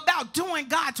about doing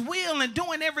God's will and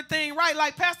doing everything right.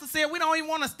 Like Pastor said, we don't even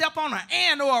want to step on an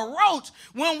ant or a roach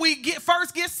when we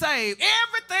first get saved.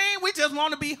 Everything, we just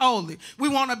want to be holy. We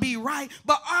want to be right.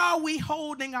 But are we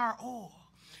holding our oil?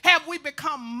 Have we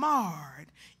become marred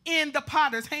in the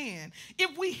potter's hand?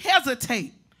 If we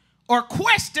hesitate or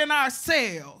question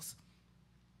ourselves,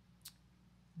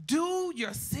 do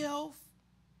yourself,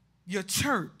 your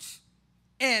church,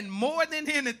 and more than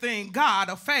anything, God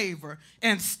a favor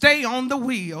and stay on the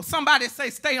wheel. Somebody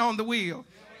say, stay on the wheel.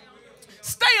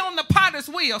 Stay on the potter's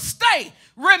wheel. Stay,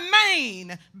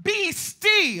 remain, be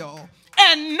still,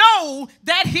 and know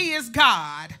that he is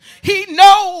God. He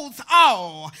knows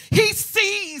all. He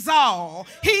sees all.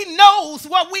 He knows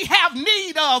what we have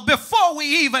need of before we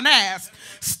even ask.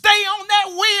 Stay on that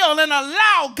wheel and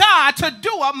allow God to do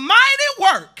a mighty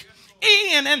work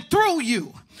in and through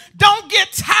you. Don't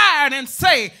get tired and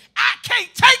say, I can't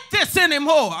take this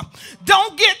anymore.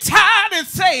 Don't get tired and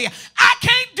say, I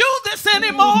can't do this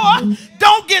anymore.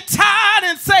 Don't get tired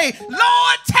and say,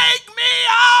 Lord, take me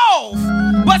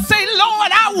off. But say,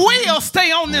 Lord, I will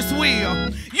stay on this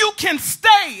wheel. You can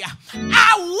stay.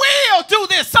 I will do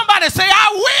this. Somebody say,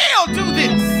 I will do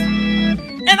this.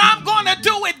 And I'm going to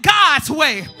do it God's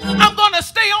way. I'm going to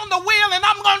stay on the wheel, and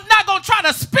I'm not going to try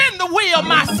to spin the wheel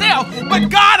myself. But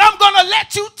God, I'm going to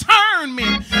let you turn me.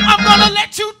 I'm going to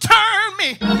let you turn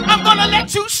me. I'm going to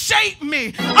let you shape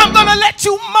me. I'm going to let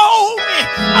you mold me.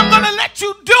 I'm going to let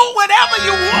you do whatever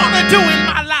you want to do in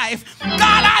my life.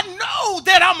 God, I know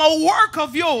that I'm a work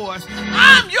of yours.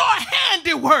 I'm your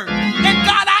handiwork. And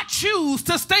God, I choose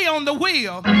to stay on the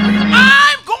wheel.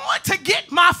 I'm going to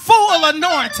get my full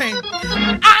anointing.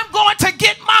 I'm going to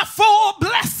get my full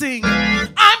blessing.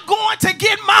 I'm going to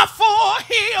get my full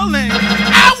healing.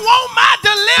 I want my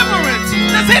deliverance.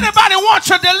 Does anybody want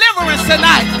your deliverance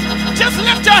tonight? Just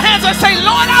lift your hands and say,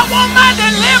 Lord, I want my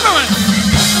deliverance.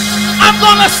 I'm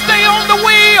going to stay on the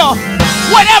wheel.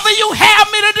 Whatever you have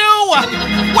me to do,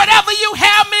 whatever you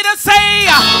have me to say,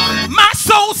 my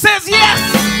soul says yes.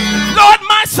 Lord,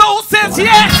 my soul says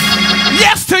yes.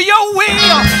 Yes to your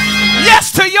will.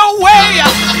 Yes to your way.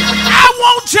 I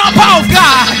won't jump off,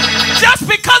 God. Just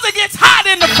because it gets hot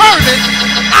in the furnace,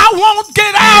 I won't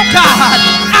get out, God.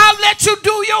 I'll let you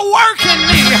do your work in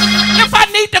me. If I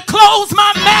need to close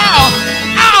my mouth,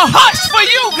 I'll hush for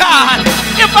you, God.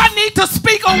 If I need to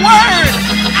speak a word,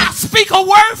 I'll speak a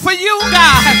word for you,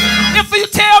 God. If you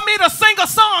tell me to sing a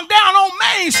song down on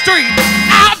Main Street,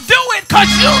 I'll do it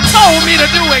because you told me to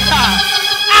do it, God.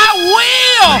 I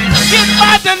will get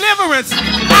my deliverance.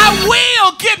 I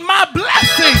will get my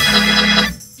blessing.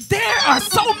 There are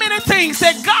so many things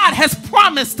that God has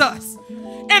promised us.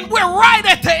 And we're right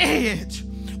at the edge.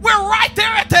 We're right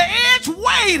there at the edge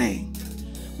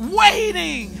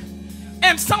waiting.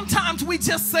 And sometimes we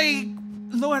just say,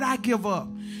 Lord, I give up.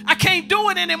 I can't do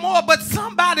it anymore. But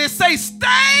somebody say,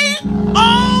 stay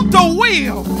on the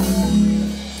wheel.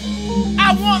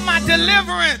 I want my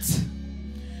deliverance.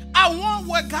 I want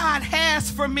what God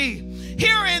has for me.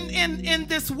 Here in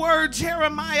this word,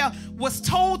 Jeremiah was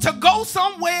told to go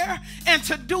somewhere and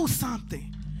to do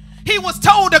something. He was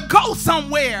told to go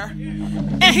somewhere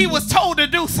and he was told to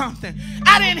do something.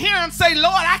 I didn't hear him say,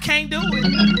 Lord, I can't do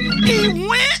it. He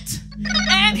went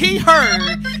and he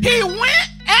heard. He went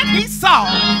and he saw.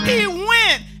 He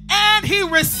went and he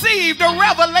received a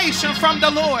revelation from the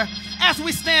Lord. As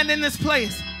we stand in this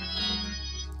place,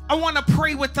 I want to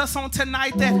pray with us on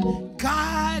tonight that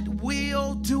God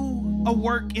will do a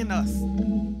work in us.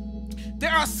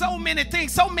 There are so many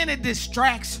things, so many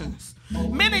distractions.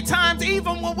 Many times,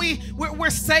 even when we're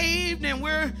saved and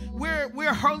we're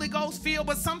Holy Ghost filled,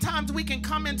 but sometimes we can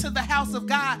come into the house of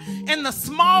God and the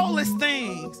smallest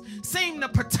things seem to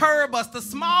perturb us. The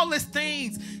smallest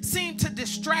things seem to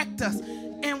distract us.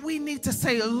 And we need to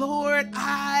say, Lord,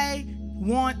 I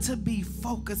want to be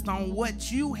focused on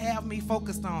what you have me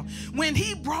focused on. When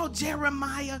he brought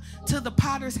Jeremiah to the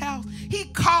potter's house, he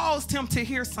caused him to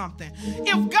hear something.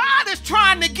 If God is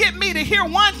trying to get me to hear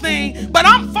one thing, but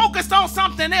I'm focused on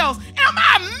something else, am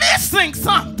I missing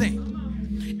something?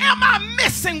 Am I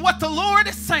missing what the Lord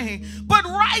is saying? But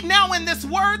right now in this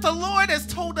word, the Lord has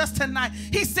told us tonight,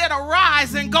 he said,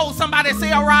 arise and go. Somebody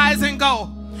say, arise and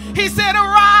go. He said,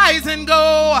 arise and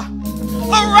go.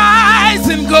 Arise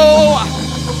and go.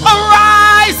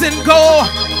 Arise and go.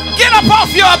 Get up off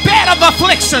your bed of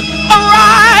affliction.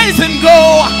 Arise and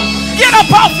go. Get up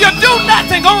off your do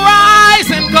nothing. Arise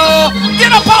and go.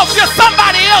 Get up off your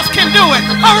somebody else can do it.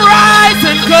 Arise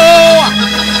and go.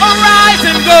 Arise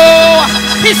and go.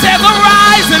 He says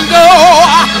arise and go.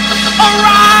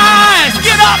 Arise.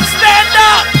 Get up, stand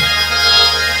up,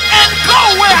 and go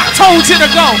where I told you to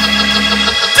go.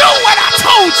 Do what I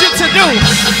told you to do.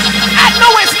 I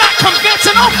know it's not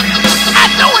conventional. I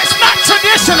know it's not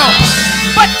traditional.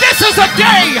 But this is a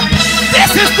day,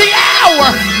 this is the hour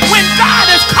when God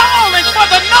is calling for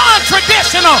the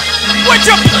non-traditional. Would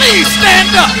you please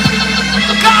stand up?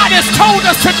 God has told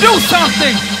us to do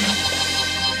something.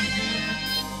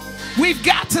 We've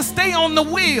got to stay on the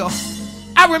wheel.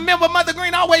 I remember Mother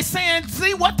Green always saying,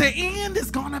 see what the end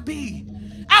is going to be.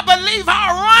 I believe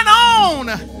I'll run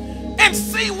on and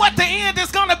see what the end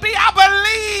is going to be. I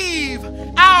believe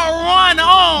I'll run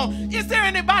on. Is there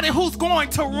anybody who's going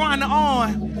to run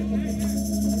on?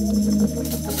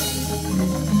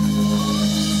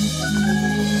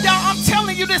 Y'all, I'm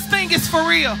telling you, this thing is for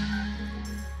real.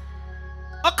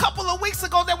 A couple of weeks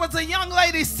ago, there was a young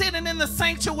lady sitting in the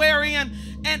sanctuary,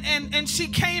 and she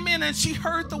came in and she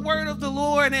heard the word of the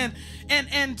Lord,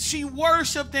 and she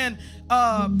worshiped, and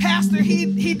Pastor,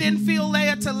 he didn't feel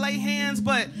led to lay hands,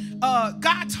 but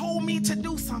God told me to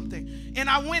do something. And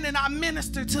I went and I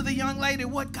ministered to the young lady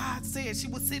what God said. She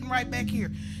was sitting right back here.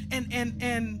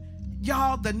 And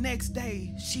y'all, the next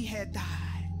day she had died.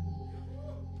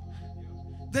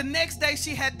 The next day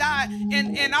she had died.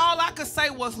 And all I could say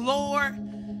was, Lord,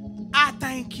 I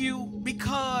thank you,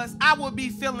 because I would be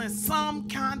feeling some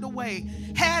kind of way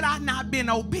had I not been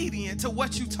obedient to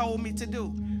what you told me to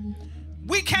do.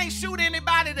 We can't shoot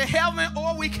anybody to heaven,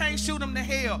 or we can't shoot them to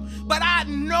hell. But I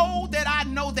know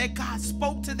that God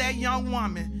spoke to that young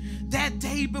woman that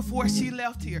day before she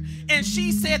left here. And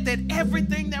she said that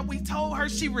everything that we told her,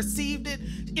 she received it.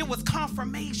 It was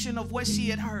confirmation of what she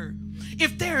had heard.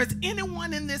 If there is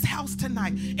anyone in this house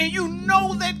tonight, and you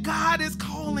know that God is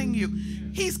calling you,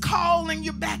 He's calling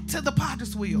you back to the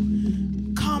potter's wheel.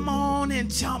 Come on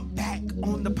and jump back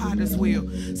on the potter's wheel.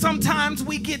 Sometimes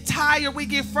we get tired, we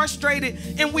get frustrated,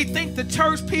 and we think the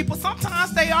church people,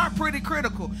 sometimes they are pretty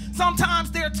critical. Sometimes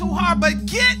they're too hard, but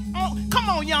get on, come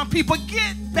on, young people,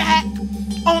 get back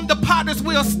on the potter's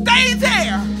wheel. Stay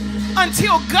there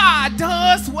until God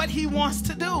does what He wants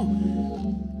to do.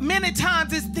 Many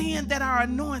times it's then that our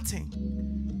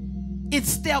anointing, it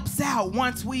steps out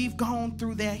once we've gone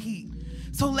through that heat.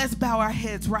 So let's bow our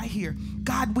heads right here.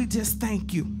 God, we just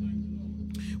thank you.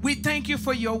 We thank you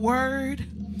for your word.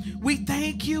 We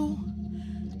thank you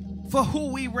for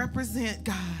who we represent,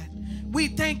 God. We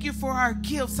thank you for our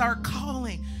gifts, our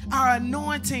calling, our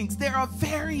anointings. There are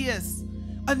various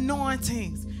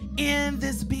anointings in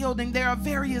this building. There are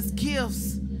various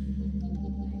gifts.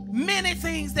 Many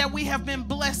things that we have been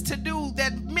blessed to do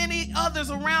that many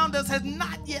others around us have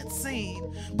not yet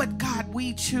seen. But God,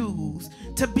 we choose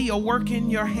to be a work in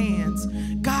your hands.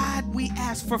 God, we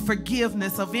ask for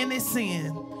forgiveness of any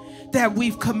sin that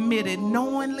we've committed,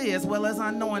 knowingly as well as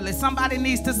unknowingly. Somebody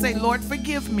needs to say, Lord,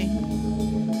 forgive me.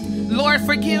 Lord,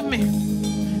 forgive me.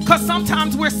 Because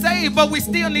sometimes we're saved, but we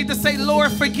still need to say,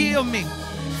 Lord, forgive me.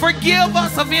 Forgive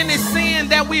us of any sin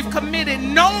that we've committed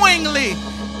knowingly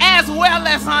as well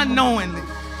as unknowingly.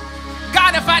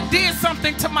 God, if I did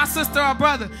something to my sister or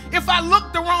brother, if I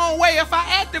looked the wrong way, if I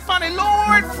acted funny,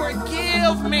 Lord,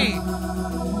 forgive me.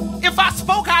 If I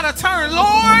spoke out of turn,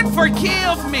 Lord,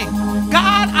 forgive me.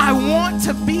 God, I want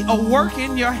to be a work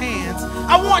in your hands.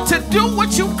 I want to do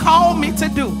what you call me to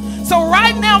do. So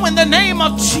right now, in the name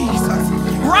of Jesus,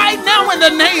 right now in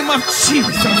the name of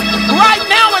Jesus, right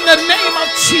now in the name of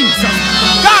Jesus,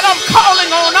 God, I'm calling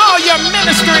on all your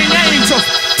ministering angels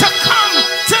to come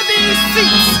to these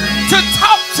seats, to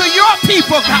talk to your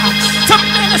people, God, to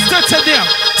minister to them,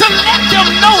 to let them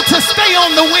know to stay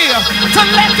on the wheel, to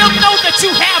let them know that you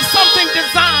have something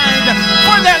designed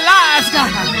for their lives,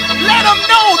 God. Let them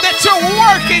know that you're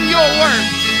working your work.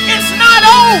 It's not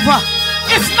over.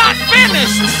 It's not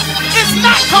finished. It's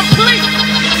not complete.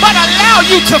 But allow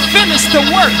you to finish the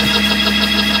work.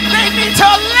 They need to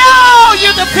allow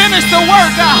you to finish the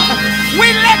work, God.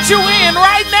 We let you in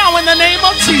right now in the name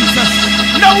of Jesus.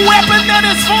 No weapon that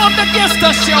is formed against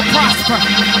us shall prosper.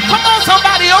 Come on,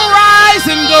 somebody, arise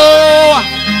and go.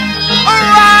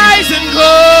 Arise and go.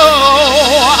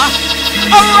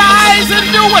 Arise and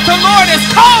do what the Lord has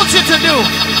called you to do.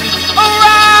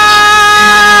 Arise.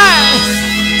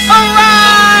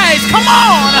 Arise. Come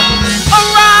on.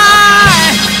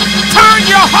 Arise. Turn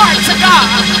your heart to God.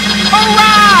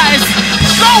 Arise.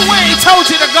 Go where He told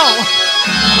you to go.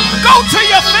 Go to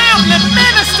your family.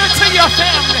 Minister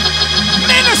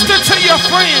your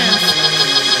friends.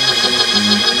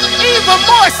 Even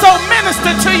more so,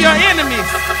 minister to your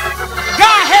enemies.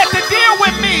 God had to deal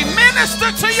with me. Minister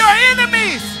to your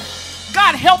enemies.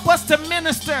 God, help us to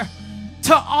minister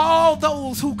to all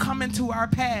those who come into our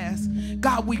paths.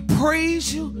 God, we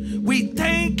praise you. We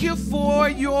thank you for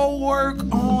your work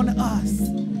on us.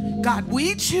 God,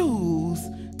 we choose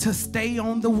to stay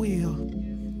on the wheel.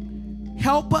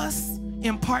 Help us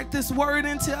impart this word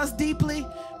into us deeply.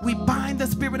 We bind the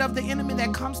spirit of the enemy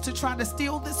that comes to try to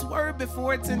steal this word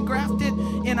before it's engrafted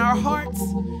in our hearts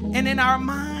and in our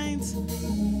minds.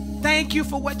 Thank you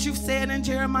for what you've said in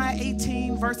Jeremiah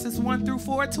 18 verses 1 through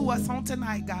 4 to us on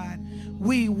tonight, God.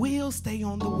 We will stay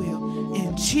on the wheel.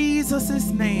 In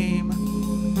Jesus' name,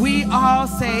 we all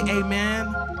say amen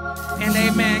and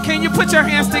amen. Can you put your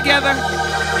hands together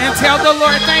and tell the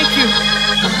Lord thank you?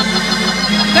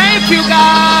 Thank you,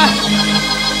 God.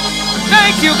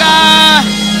 Thank you, God.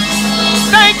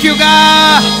 Thank you,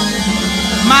 God.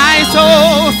 My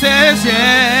soul says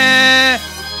yes.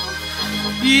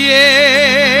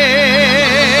 Yes.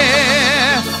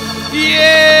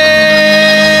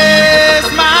 Yes,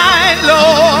 my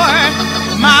Lord.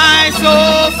 My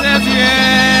soul says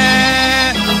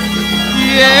yes.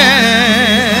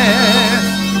 Yes.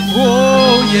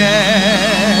 Oh,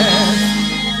 yes.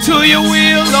 To your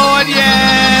will, Lord,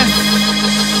 yes.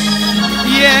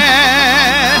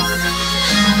 Yes.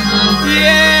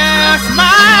 Yes,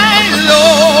 my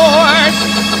Lord.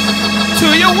 To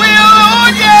your will,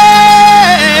 Lord, yes.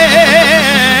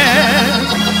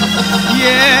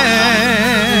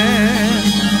 Yes.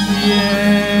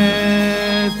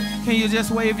 Yes. Can you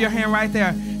just wave your hand right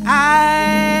there?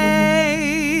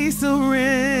 I surrender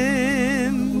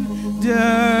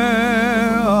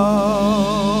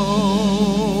all.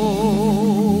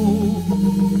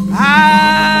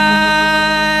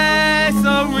 I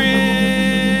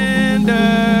surrender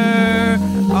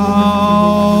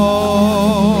all.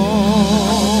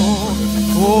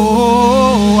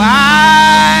 Oh, I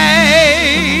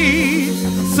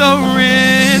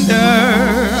surrender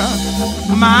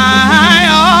my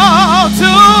all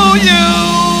to you.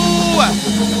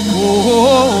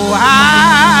 Oh, I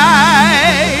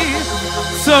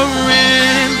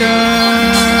surrender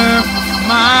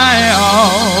my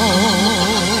all.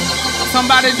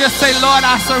 Somebody just say, Lord,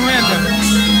 I surrender.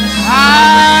 I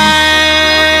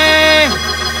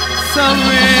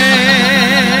surrender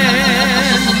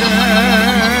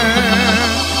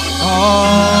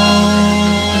all.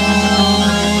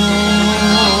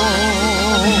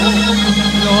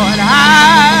 Lord, I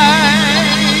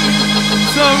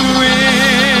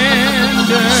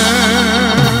surrender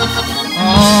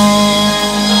all.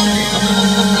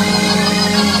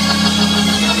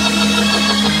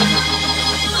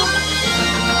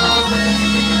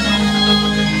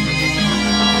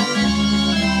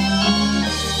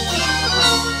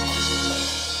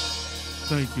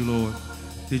 Thank you, Lord.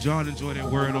 Did y'all enjoy that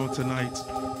word on tonight?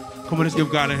 Come on, let's give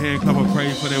God a hand clap of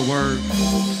praise for that word.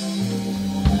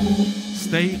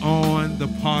 Stay on the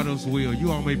potter's wheel.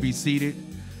 You all may be seated.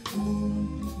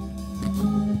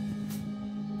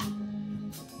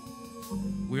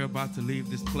 We're about to leave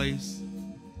this place.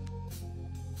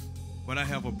 But I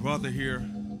have a brother here,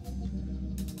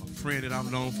 a friend that I've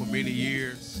known for many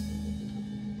years.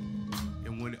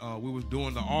 And when we were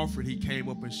doing the offering, he came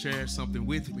up and shared something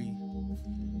with me.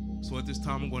 So at this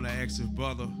time, I'm going to ask his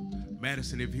brother,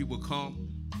 Madison, if he will come.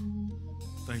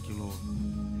 Thank you, Lord.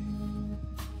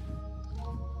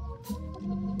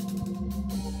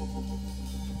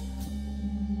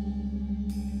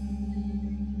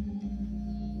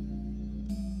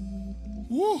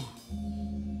 Woo!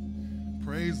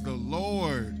 Praise the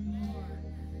Lord.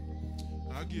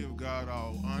 I give God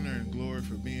all honor and glory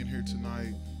for being here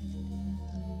tonight.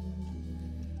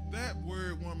 That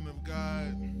word, woman of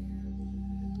God,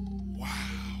 wow.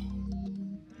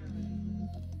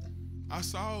 I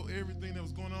saw everything that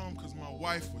was going on because my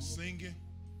wife was singing.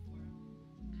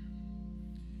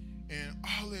 And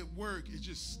all that work, it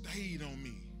just stayed on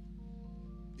me.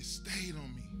 It stayed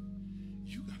on me.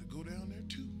 You got to go down there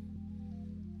too.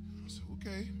 I said,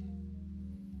 okay,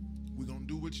 we're going to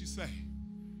do what you say.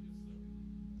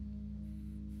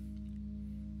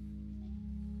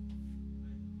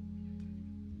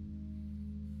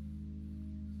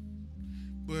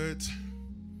 But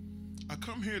I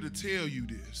come here to tell you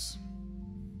this.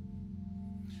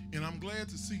 And I'm glad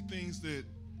to see things that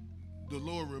the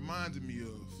Lord reminded me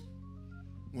of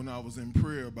when I was in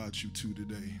prayer about you two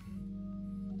today.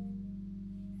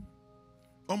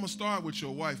 I'm going to start with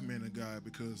your wife, man of God,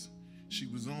 because she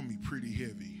was on me pretty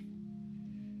heavy.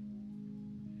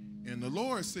 And the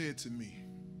Lord said to me,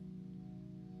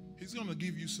 He's going to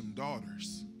give you some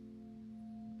daughters.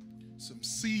 some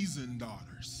seasoned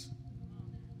daughters.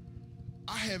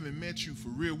 I haven't met you for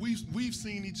real. We've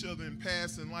seen each other in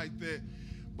passing like that,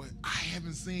 but I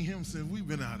haven't seen him since we've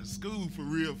been out of school for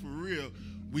real, for real.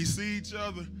 We see each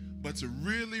other, but to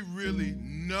really, really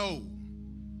know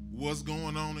what's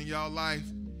going on in y'all life,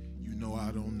 you know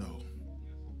I don't know.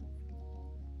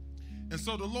 And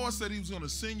so the Lord said he was going to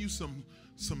send you some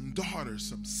daughters,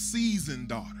 some seasoned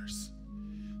daughters.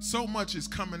 So much is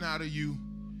coming out of you,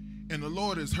 and the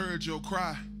Lord has heard your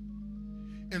cry.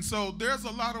 And so there's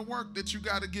a lot of work that you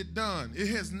got to get done. It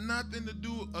has nothing to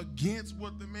do against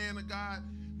what the man of God,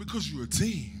 because you're a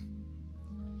team.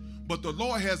 But the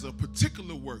Lord has a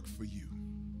particular work for you.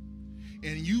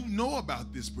 And you know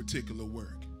about this particular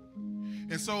work.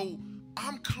 And so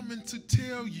I'm coming to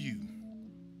tell you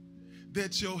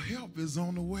that your help is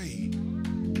on the way.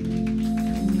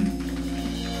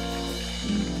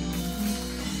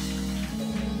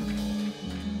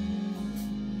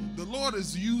 The Lord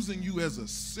is using you as a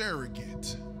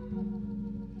surrogate.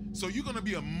 So you're going to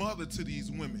be a mother to these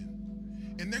women.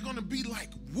 And they're going to be like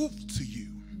wolf to you.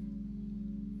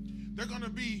 They're going to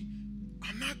be,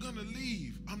 I'm not going to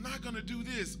leave. I'm not going to do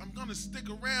this. I'm going to stick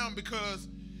around because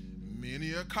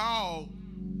many are called,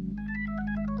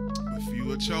 but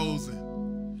few are chosen.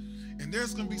 And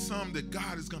there's going to be some that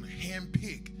God is going to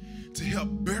handpick to help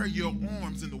bear your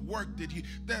arms in the work that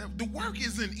the work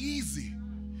isn't easy.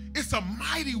 It's a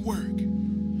mighty work.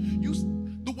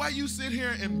 The way you sit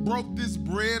here and broke this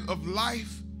bread of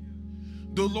life,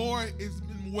 the Lord has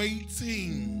been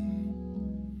waiting.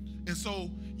 And so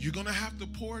you're going to have to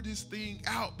pour this thing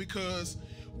out because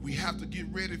we have to get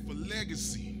ready for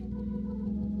legacy.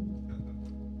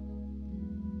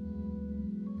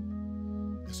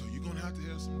 And so you're going to have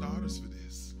some daughters for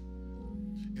this.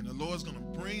 And the Lord's going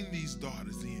to bring these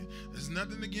daughters in. There's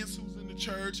nothing against who's in the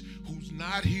church, who's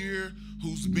not here,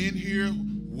 who's been here,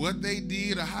 what they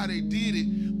did or how they did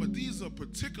it. But these are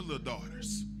particular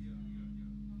daughters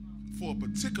for a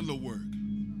particular work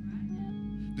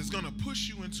that's going to push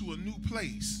you into a new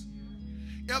place.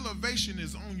 Elevation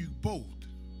is on you both.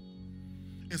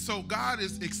 And so God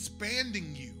is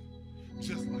expanding you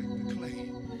just like the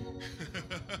clay.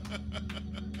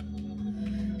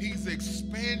 He's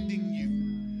expanding you.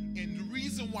 And the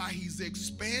reason why he's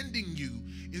expanding you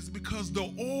is because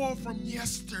the oil from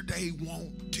yesterday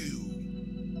won't do.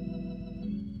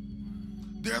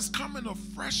 There's coming a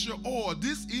fresher oil.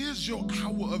 This is your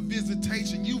hour of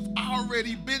visitation. You've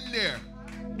already been there.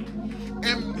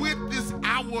 And with this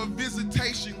hour of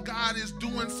visitation, God is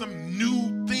doing some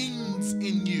new things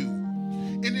in you.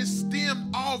 And it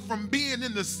stemmed off from being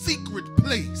in the secret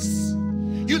place.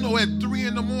 You know, at 3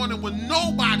 in the morning when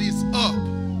nobody's up,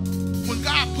 when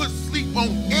God puts sleep on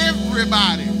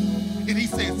everybody, and he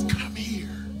says, come here,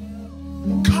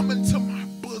 come into my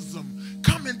bosom,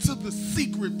 come into the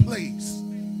secret place.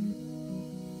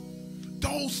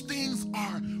 Those things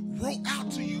are wrote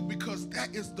out to you because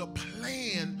that is the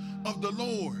plan of the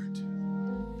Lord.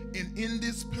 And in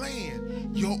this plan,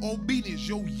 your obedience,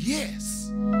 your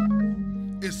yes,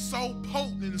 is so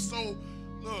potent and so,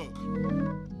 look,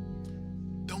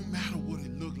 don't matter what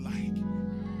it look like.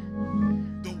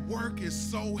 The work is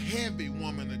so heavy,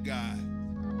 woman of God,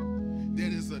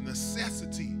 that is a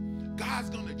necessity. God's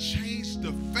going to change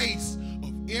the face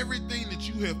of everything that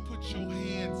you have put your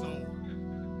hands on.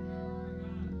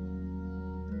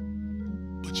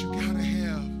 But you got to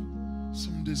have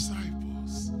some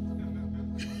disciples.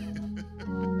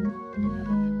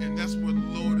 And that's what the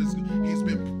Lord is, he's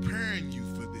been preparing you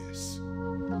for this.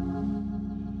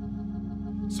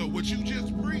 So what you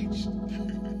just preached,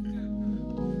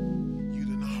 you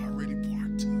done already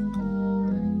partook.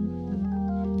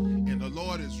 And the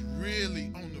Lord is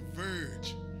really on the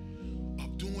verge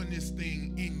of doing this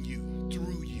thing in you,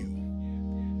 through you.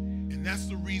 And that's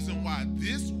the reason why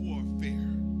this warfare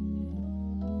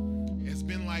has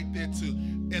been like that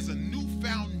as a new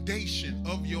foundation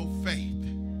of your faith.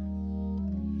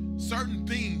 Certain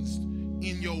things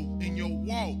in your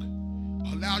walk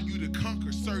allow you to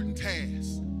conquer certain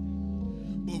tasks.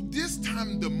 But this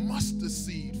time, the mustard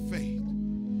seed faith,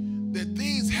 that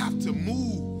things have to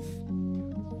move.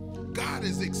 God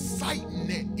is exciting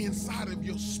that inside of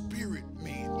your spirit,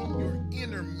 man, in your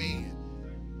inner man.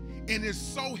 And it's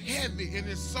so heavy and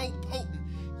it's so potent,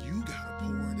 you got to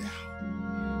pour it out.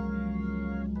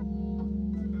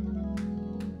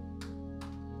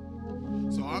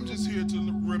 So I'm just here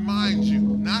to remind you,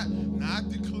 not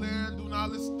declaring, doing all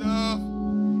this stuff.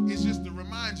 It's just to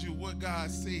remind you what God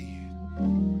said,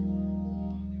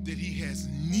 that he has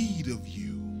need of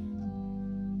you.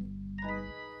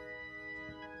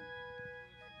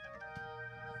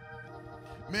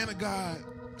 Man of God,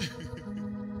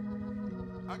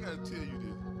 I got to tell you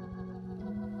this.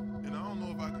 And I don't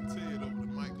know if I can say it over the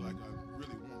mic like I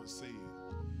really want to say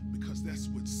it, because that's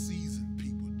what seasoned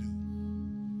people do.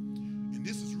 And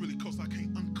this is really close. I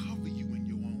can't uncover you in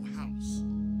your own house.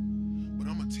 But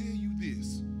I'm going to tell you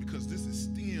this, because this is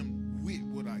stemmed with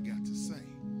what I got to say.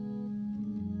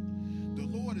 The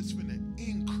Lord is going to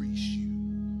increase you.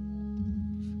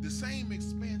 The same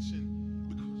expansion,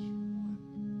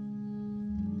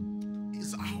 because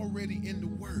it's already in the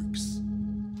works.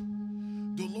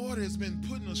 The Lord has been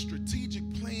putting a strategic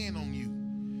plan on you.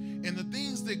 And the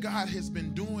things that God has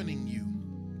been doing in you,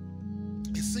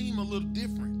 it seems a little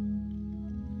different.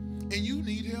 And you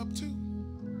need help too.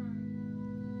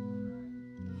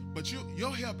 But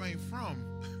your help ain't from,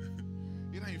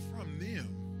 it ain't from them.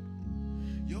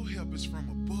 Your help is from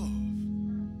above.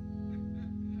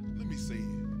 Let me say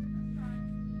it.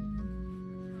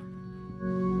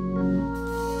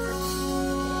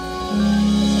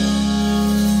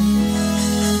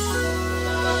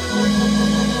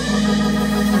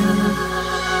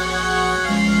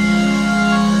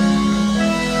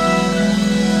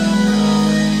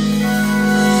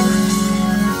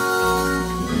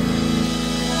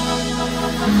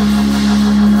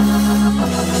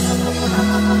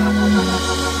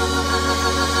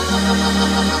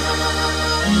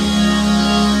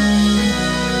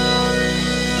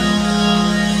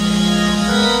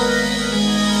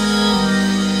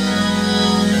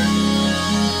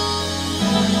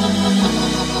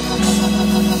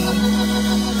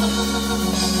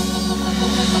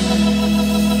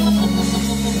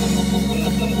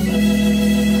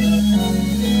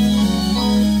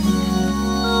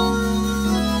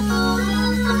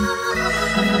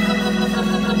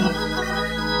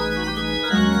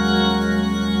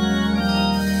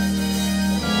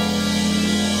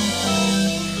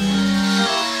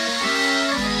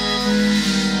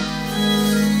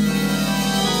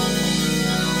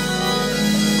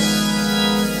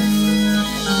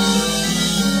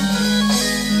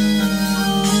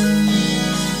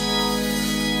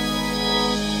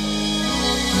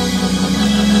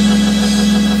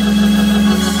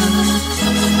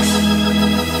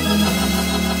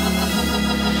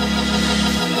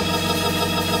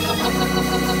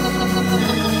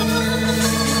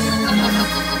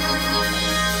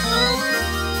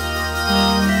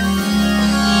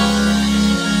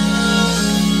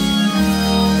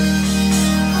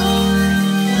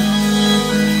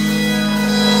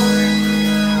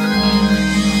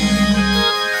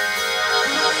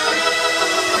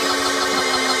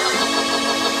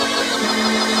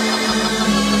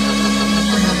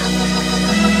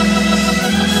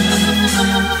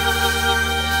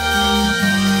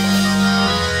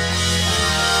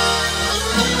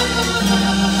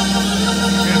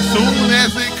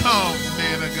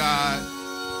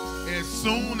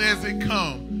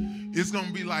 It's going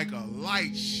to be like a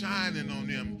light shining on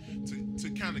them to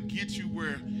kind of get you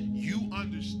where you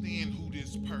understand who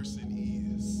this person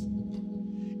is.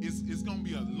 It's going to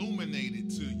be illuminated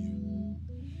to you.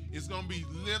 It's going to be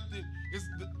lifted. It's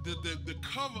the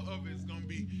cover of it is going to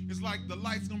be, it's like the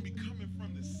light's going to be coming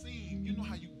from the seam. You know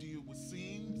how you deal with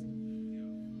seams?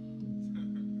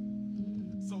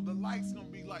 So the light's going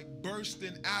to be like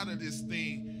bursting out of this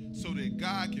thing so that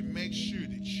God can make sure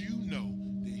that you know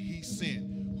that he sent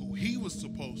who he was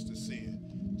supposed to send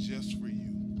just for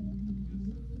you.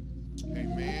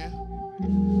 Amen.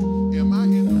 Am I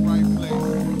in the right place?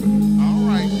 All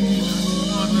right, then.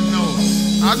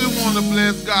 I just want to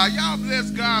bless God. Y'all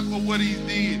bless God for what he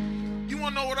did. You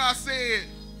want to know what I said?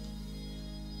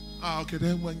 Oh, okay,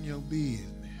 that wasn't your business.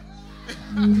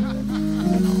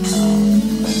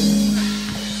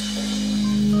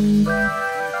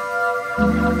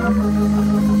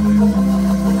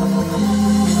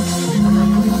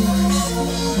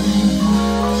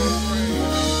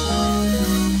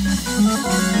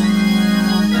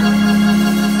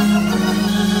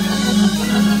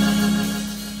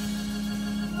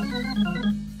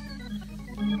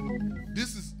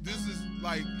 This is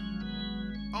like,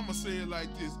 I'm gonna say it like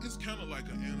this. It's kind of like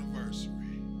an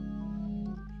anniversary,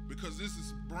 because this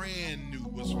is brand new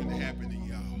what's gonna happen to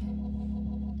y'all.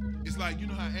 It's like, you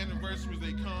know how anniversaries,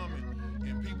 they come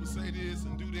and people say this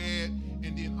and do that,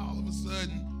 and then all of a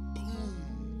sudden,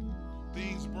 boom,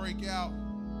 things break out.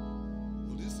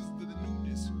 Well, this is the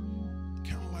newness,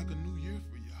 kind of like a new year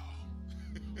for y'all.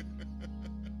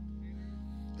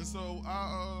 And so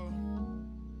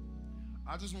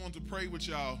I just wanted to pray with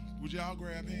y'all. Would y'all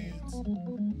grab hands?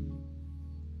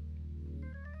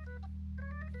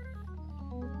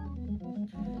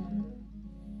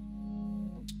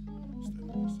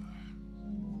 Stand on this side.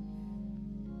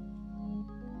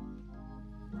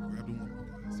 Grab the woman of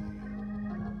God's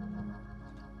hand.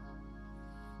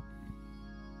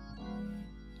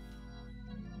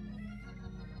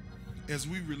 as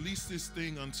we release this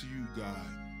thing unto you, God,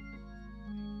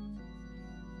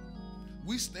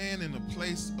 we stand in a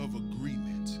place of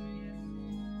agreement.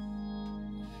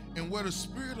 And where the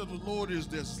Spirit of the Lord is,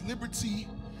 there's liberty,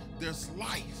 there's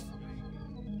life,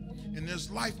 and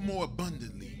there's life more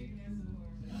abundantly.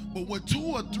 But when 2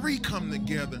 or 3 come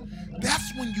together,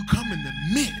 that's when you come in the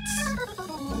midst.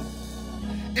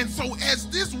 And so as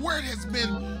this word has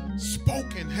been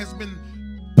spoken, has been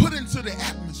put into the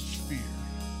atmosphere,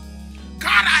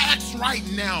 God, I ask right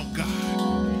now,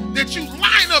 God, that you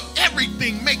line up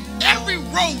everything, make every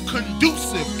road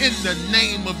conducive in the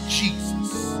name of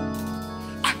Jesus.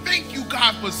 I thank you,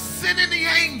 God, for sending the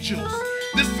angels,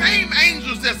 the same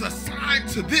angels that's assigned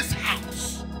to this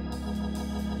house,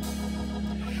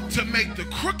 to make the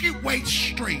crooked way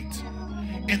straight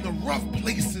and the rough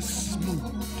places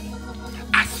smooth.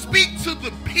 I speak to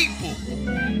the people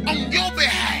on your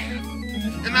behalf,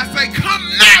 and I say, come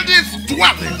now this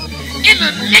dwelling in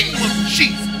the name of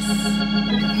Jesus.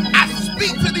 I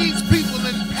speak to these people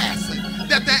in passing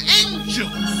that the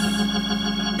angels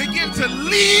begin to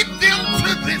lead them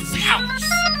to this house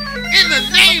in the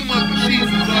name of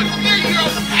Jesus, or near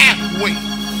your pathway,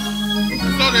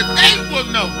 so that they will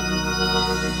know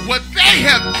what they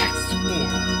have asked for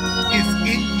is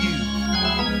in you,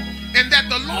 and that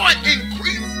the Lord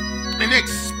increase and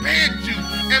expand you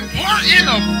and pour in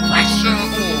a fresher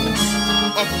oil,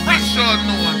 a fresher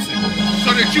anointing,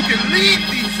 so that you can lead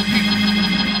these people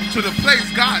to the place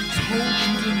God told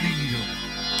you to lead them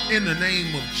in the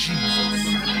name of Jesus.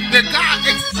 That God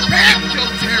expand your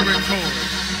territory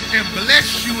and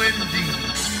bless you indeed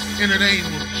in the name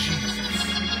of Jesus.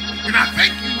 And I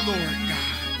thank you, Lord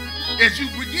God, as you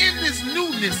begin this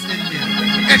newness in them,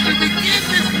 as you begin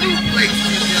this new place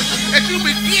in them, as you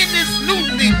begin this new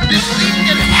thing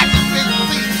that hasn't been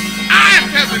seen, eyes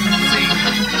haven't seen,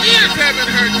 ears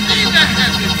haven't heard, neither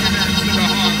has it entered into the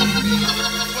heart of me.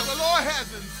 But the Lord has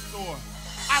in store.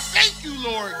 I thank you,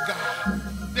 Lord God,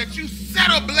 that you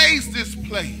set ablaze this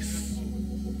place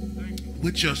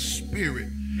with your spirit.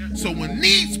 So when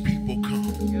these people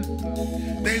come,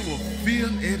 they will feel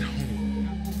at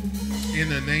home in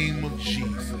the name of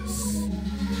Jesus.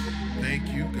 Thank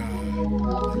you, God.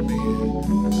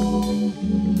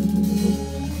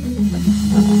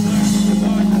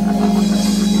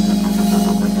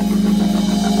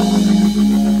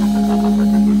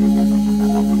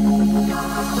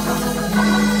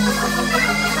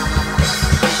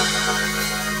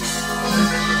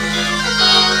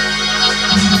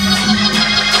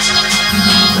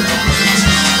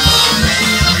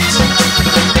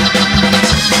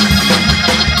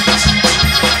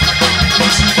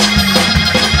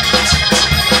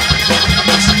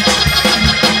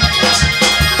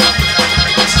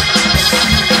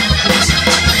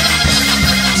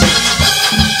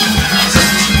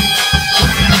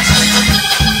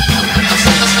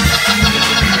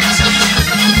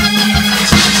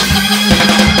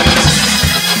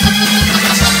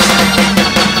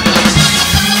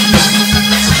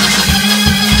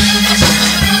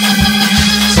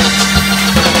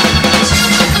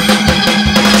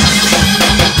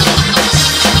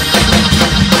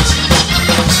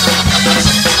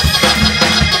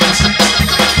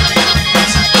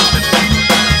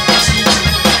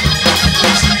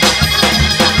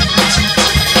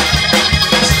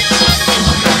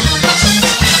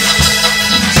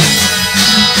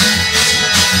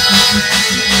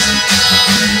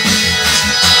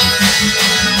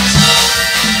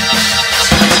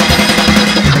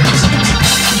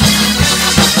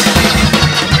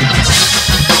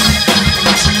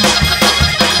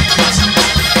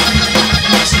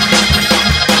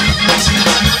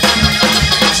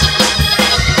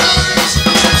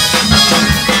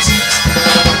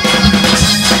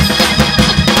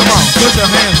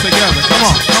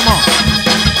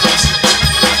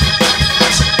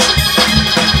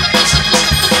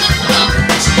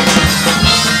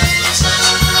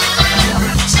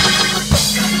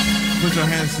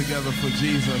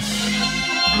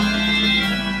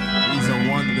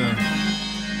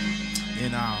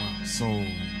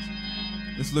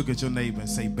 Look at your neighbor and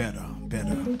say better,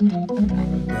 better,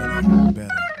 better, better,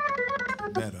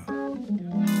 better.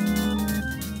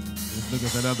 Just look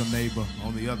at that other neighbor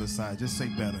on the other side. Just say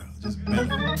better, just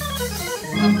better.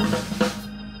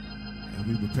 And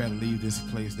we prepare to leave this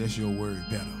place. That's your word,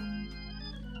 better.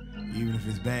 Even if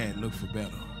it's bad, look for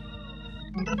better.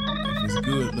 If it's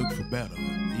good, look for better.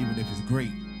 Even if it's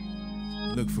great,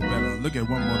 look for better. Look at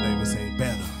one more neighbor and say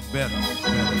better, better,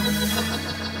 better,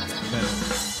 better.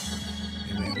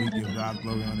 We give God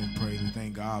glory, honor, and praise. We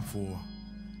thank God for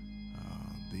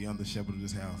the under shepherd of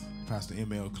this house, Pastor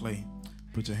M.L. Clay.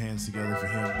 Put your hands together for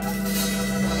him. Thank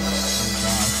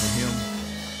God for him.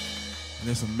 And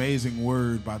this amazing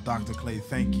word by Dr. Clay.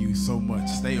 Thank you so much.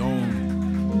 Stay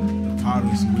on the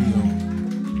potter's wheel.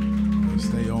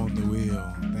 Stay on the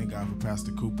wheel. Thank God for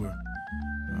Pastor Cooper.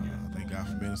 Thank God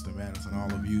for Minister Madison,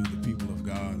 all of you, the people of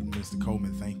God. Mr.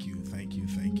 Coleman, thank you, thank you,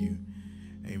 thank you.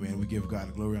 Amen. We give God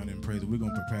the glory, honor, and praise. We're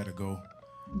going to prepare to go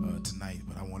tonight,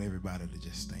 but I want everybody to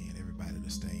just stand. Everybody to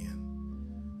stand.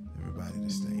 Everybody to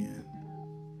stand.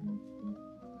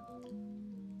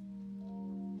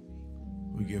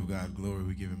 We give God glory.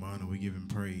 We give him honor. We give him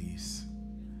praise.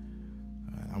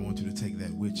 I want you to take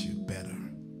that with you. Better.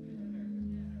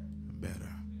 Better.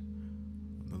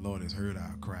 The Lord has heard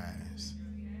our cries.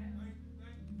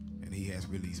 And he has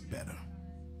released better.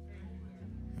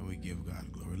 And we give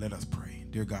God glory. Let us pray.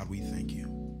 Dear God, we thank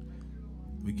you.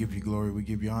 We give you glory. We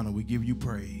give you honor. We give you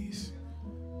praise.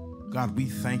 God, we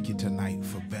thank you tonight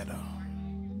for better.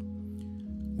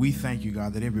 We thank you,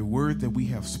 God, that every word that we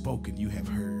have spoken, you have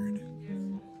heard.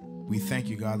 We thank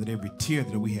you, God, that every tear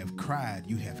that we have cried,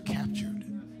 you have captured.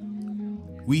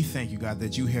 We thank you, God,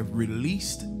 that you have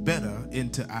released better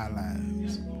into our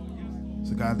lives.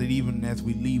 So, God, that even as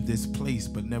we leave this place,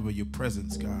 but never your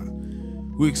presence, God,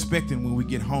 we're expecting when we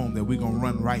get home that we're going to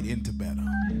run right into better.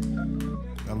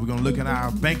 God, we're going to look at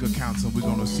our bank accounts and we're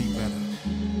going to see better.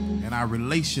 And our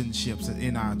relationships and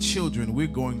in our children, we're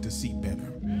going to see better.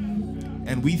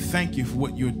 And we thank you for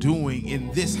what you're doing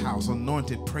in this house,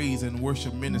 Anointed Praise and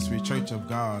Worship Ministry, Church of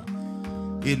God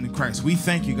in Christ. We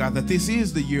thank you, God, that this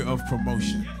is the year of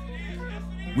promotion.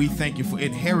 We thank you for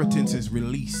inheritances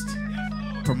released,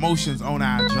 promotions on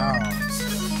our jobs.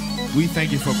 We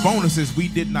thank you for bonuses we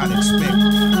did not expect.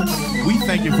 We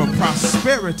thank you for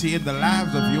prosperity in the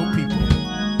lives of your people.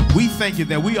 We thank you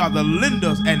that we are the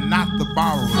lenders and not the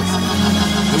borrowers.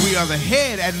 That we are the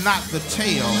head and not the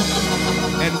tail.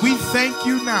 And we thank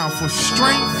you now for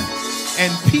strength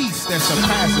and peace that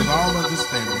surpasses all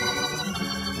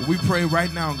understanding. We pray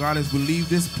right now, God, as we leave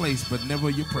this place, but never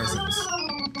your presence.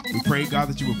 We pray, God,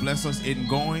 that you will bless us in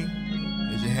going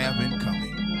as you have in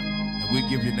coming. And we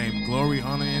give your name glory,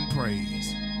 honor, and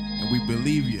praise. And we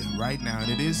believe you right now,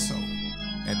 and it is so,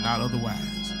 and not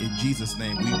otherwise. In Jesus'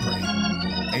 name we pray.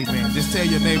 Amen. Just tell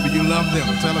your neighbor you love them.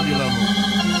 Tell them you love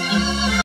them.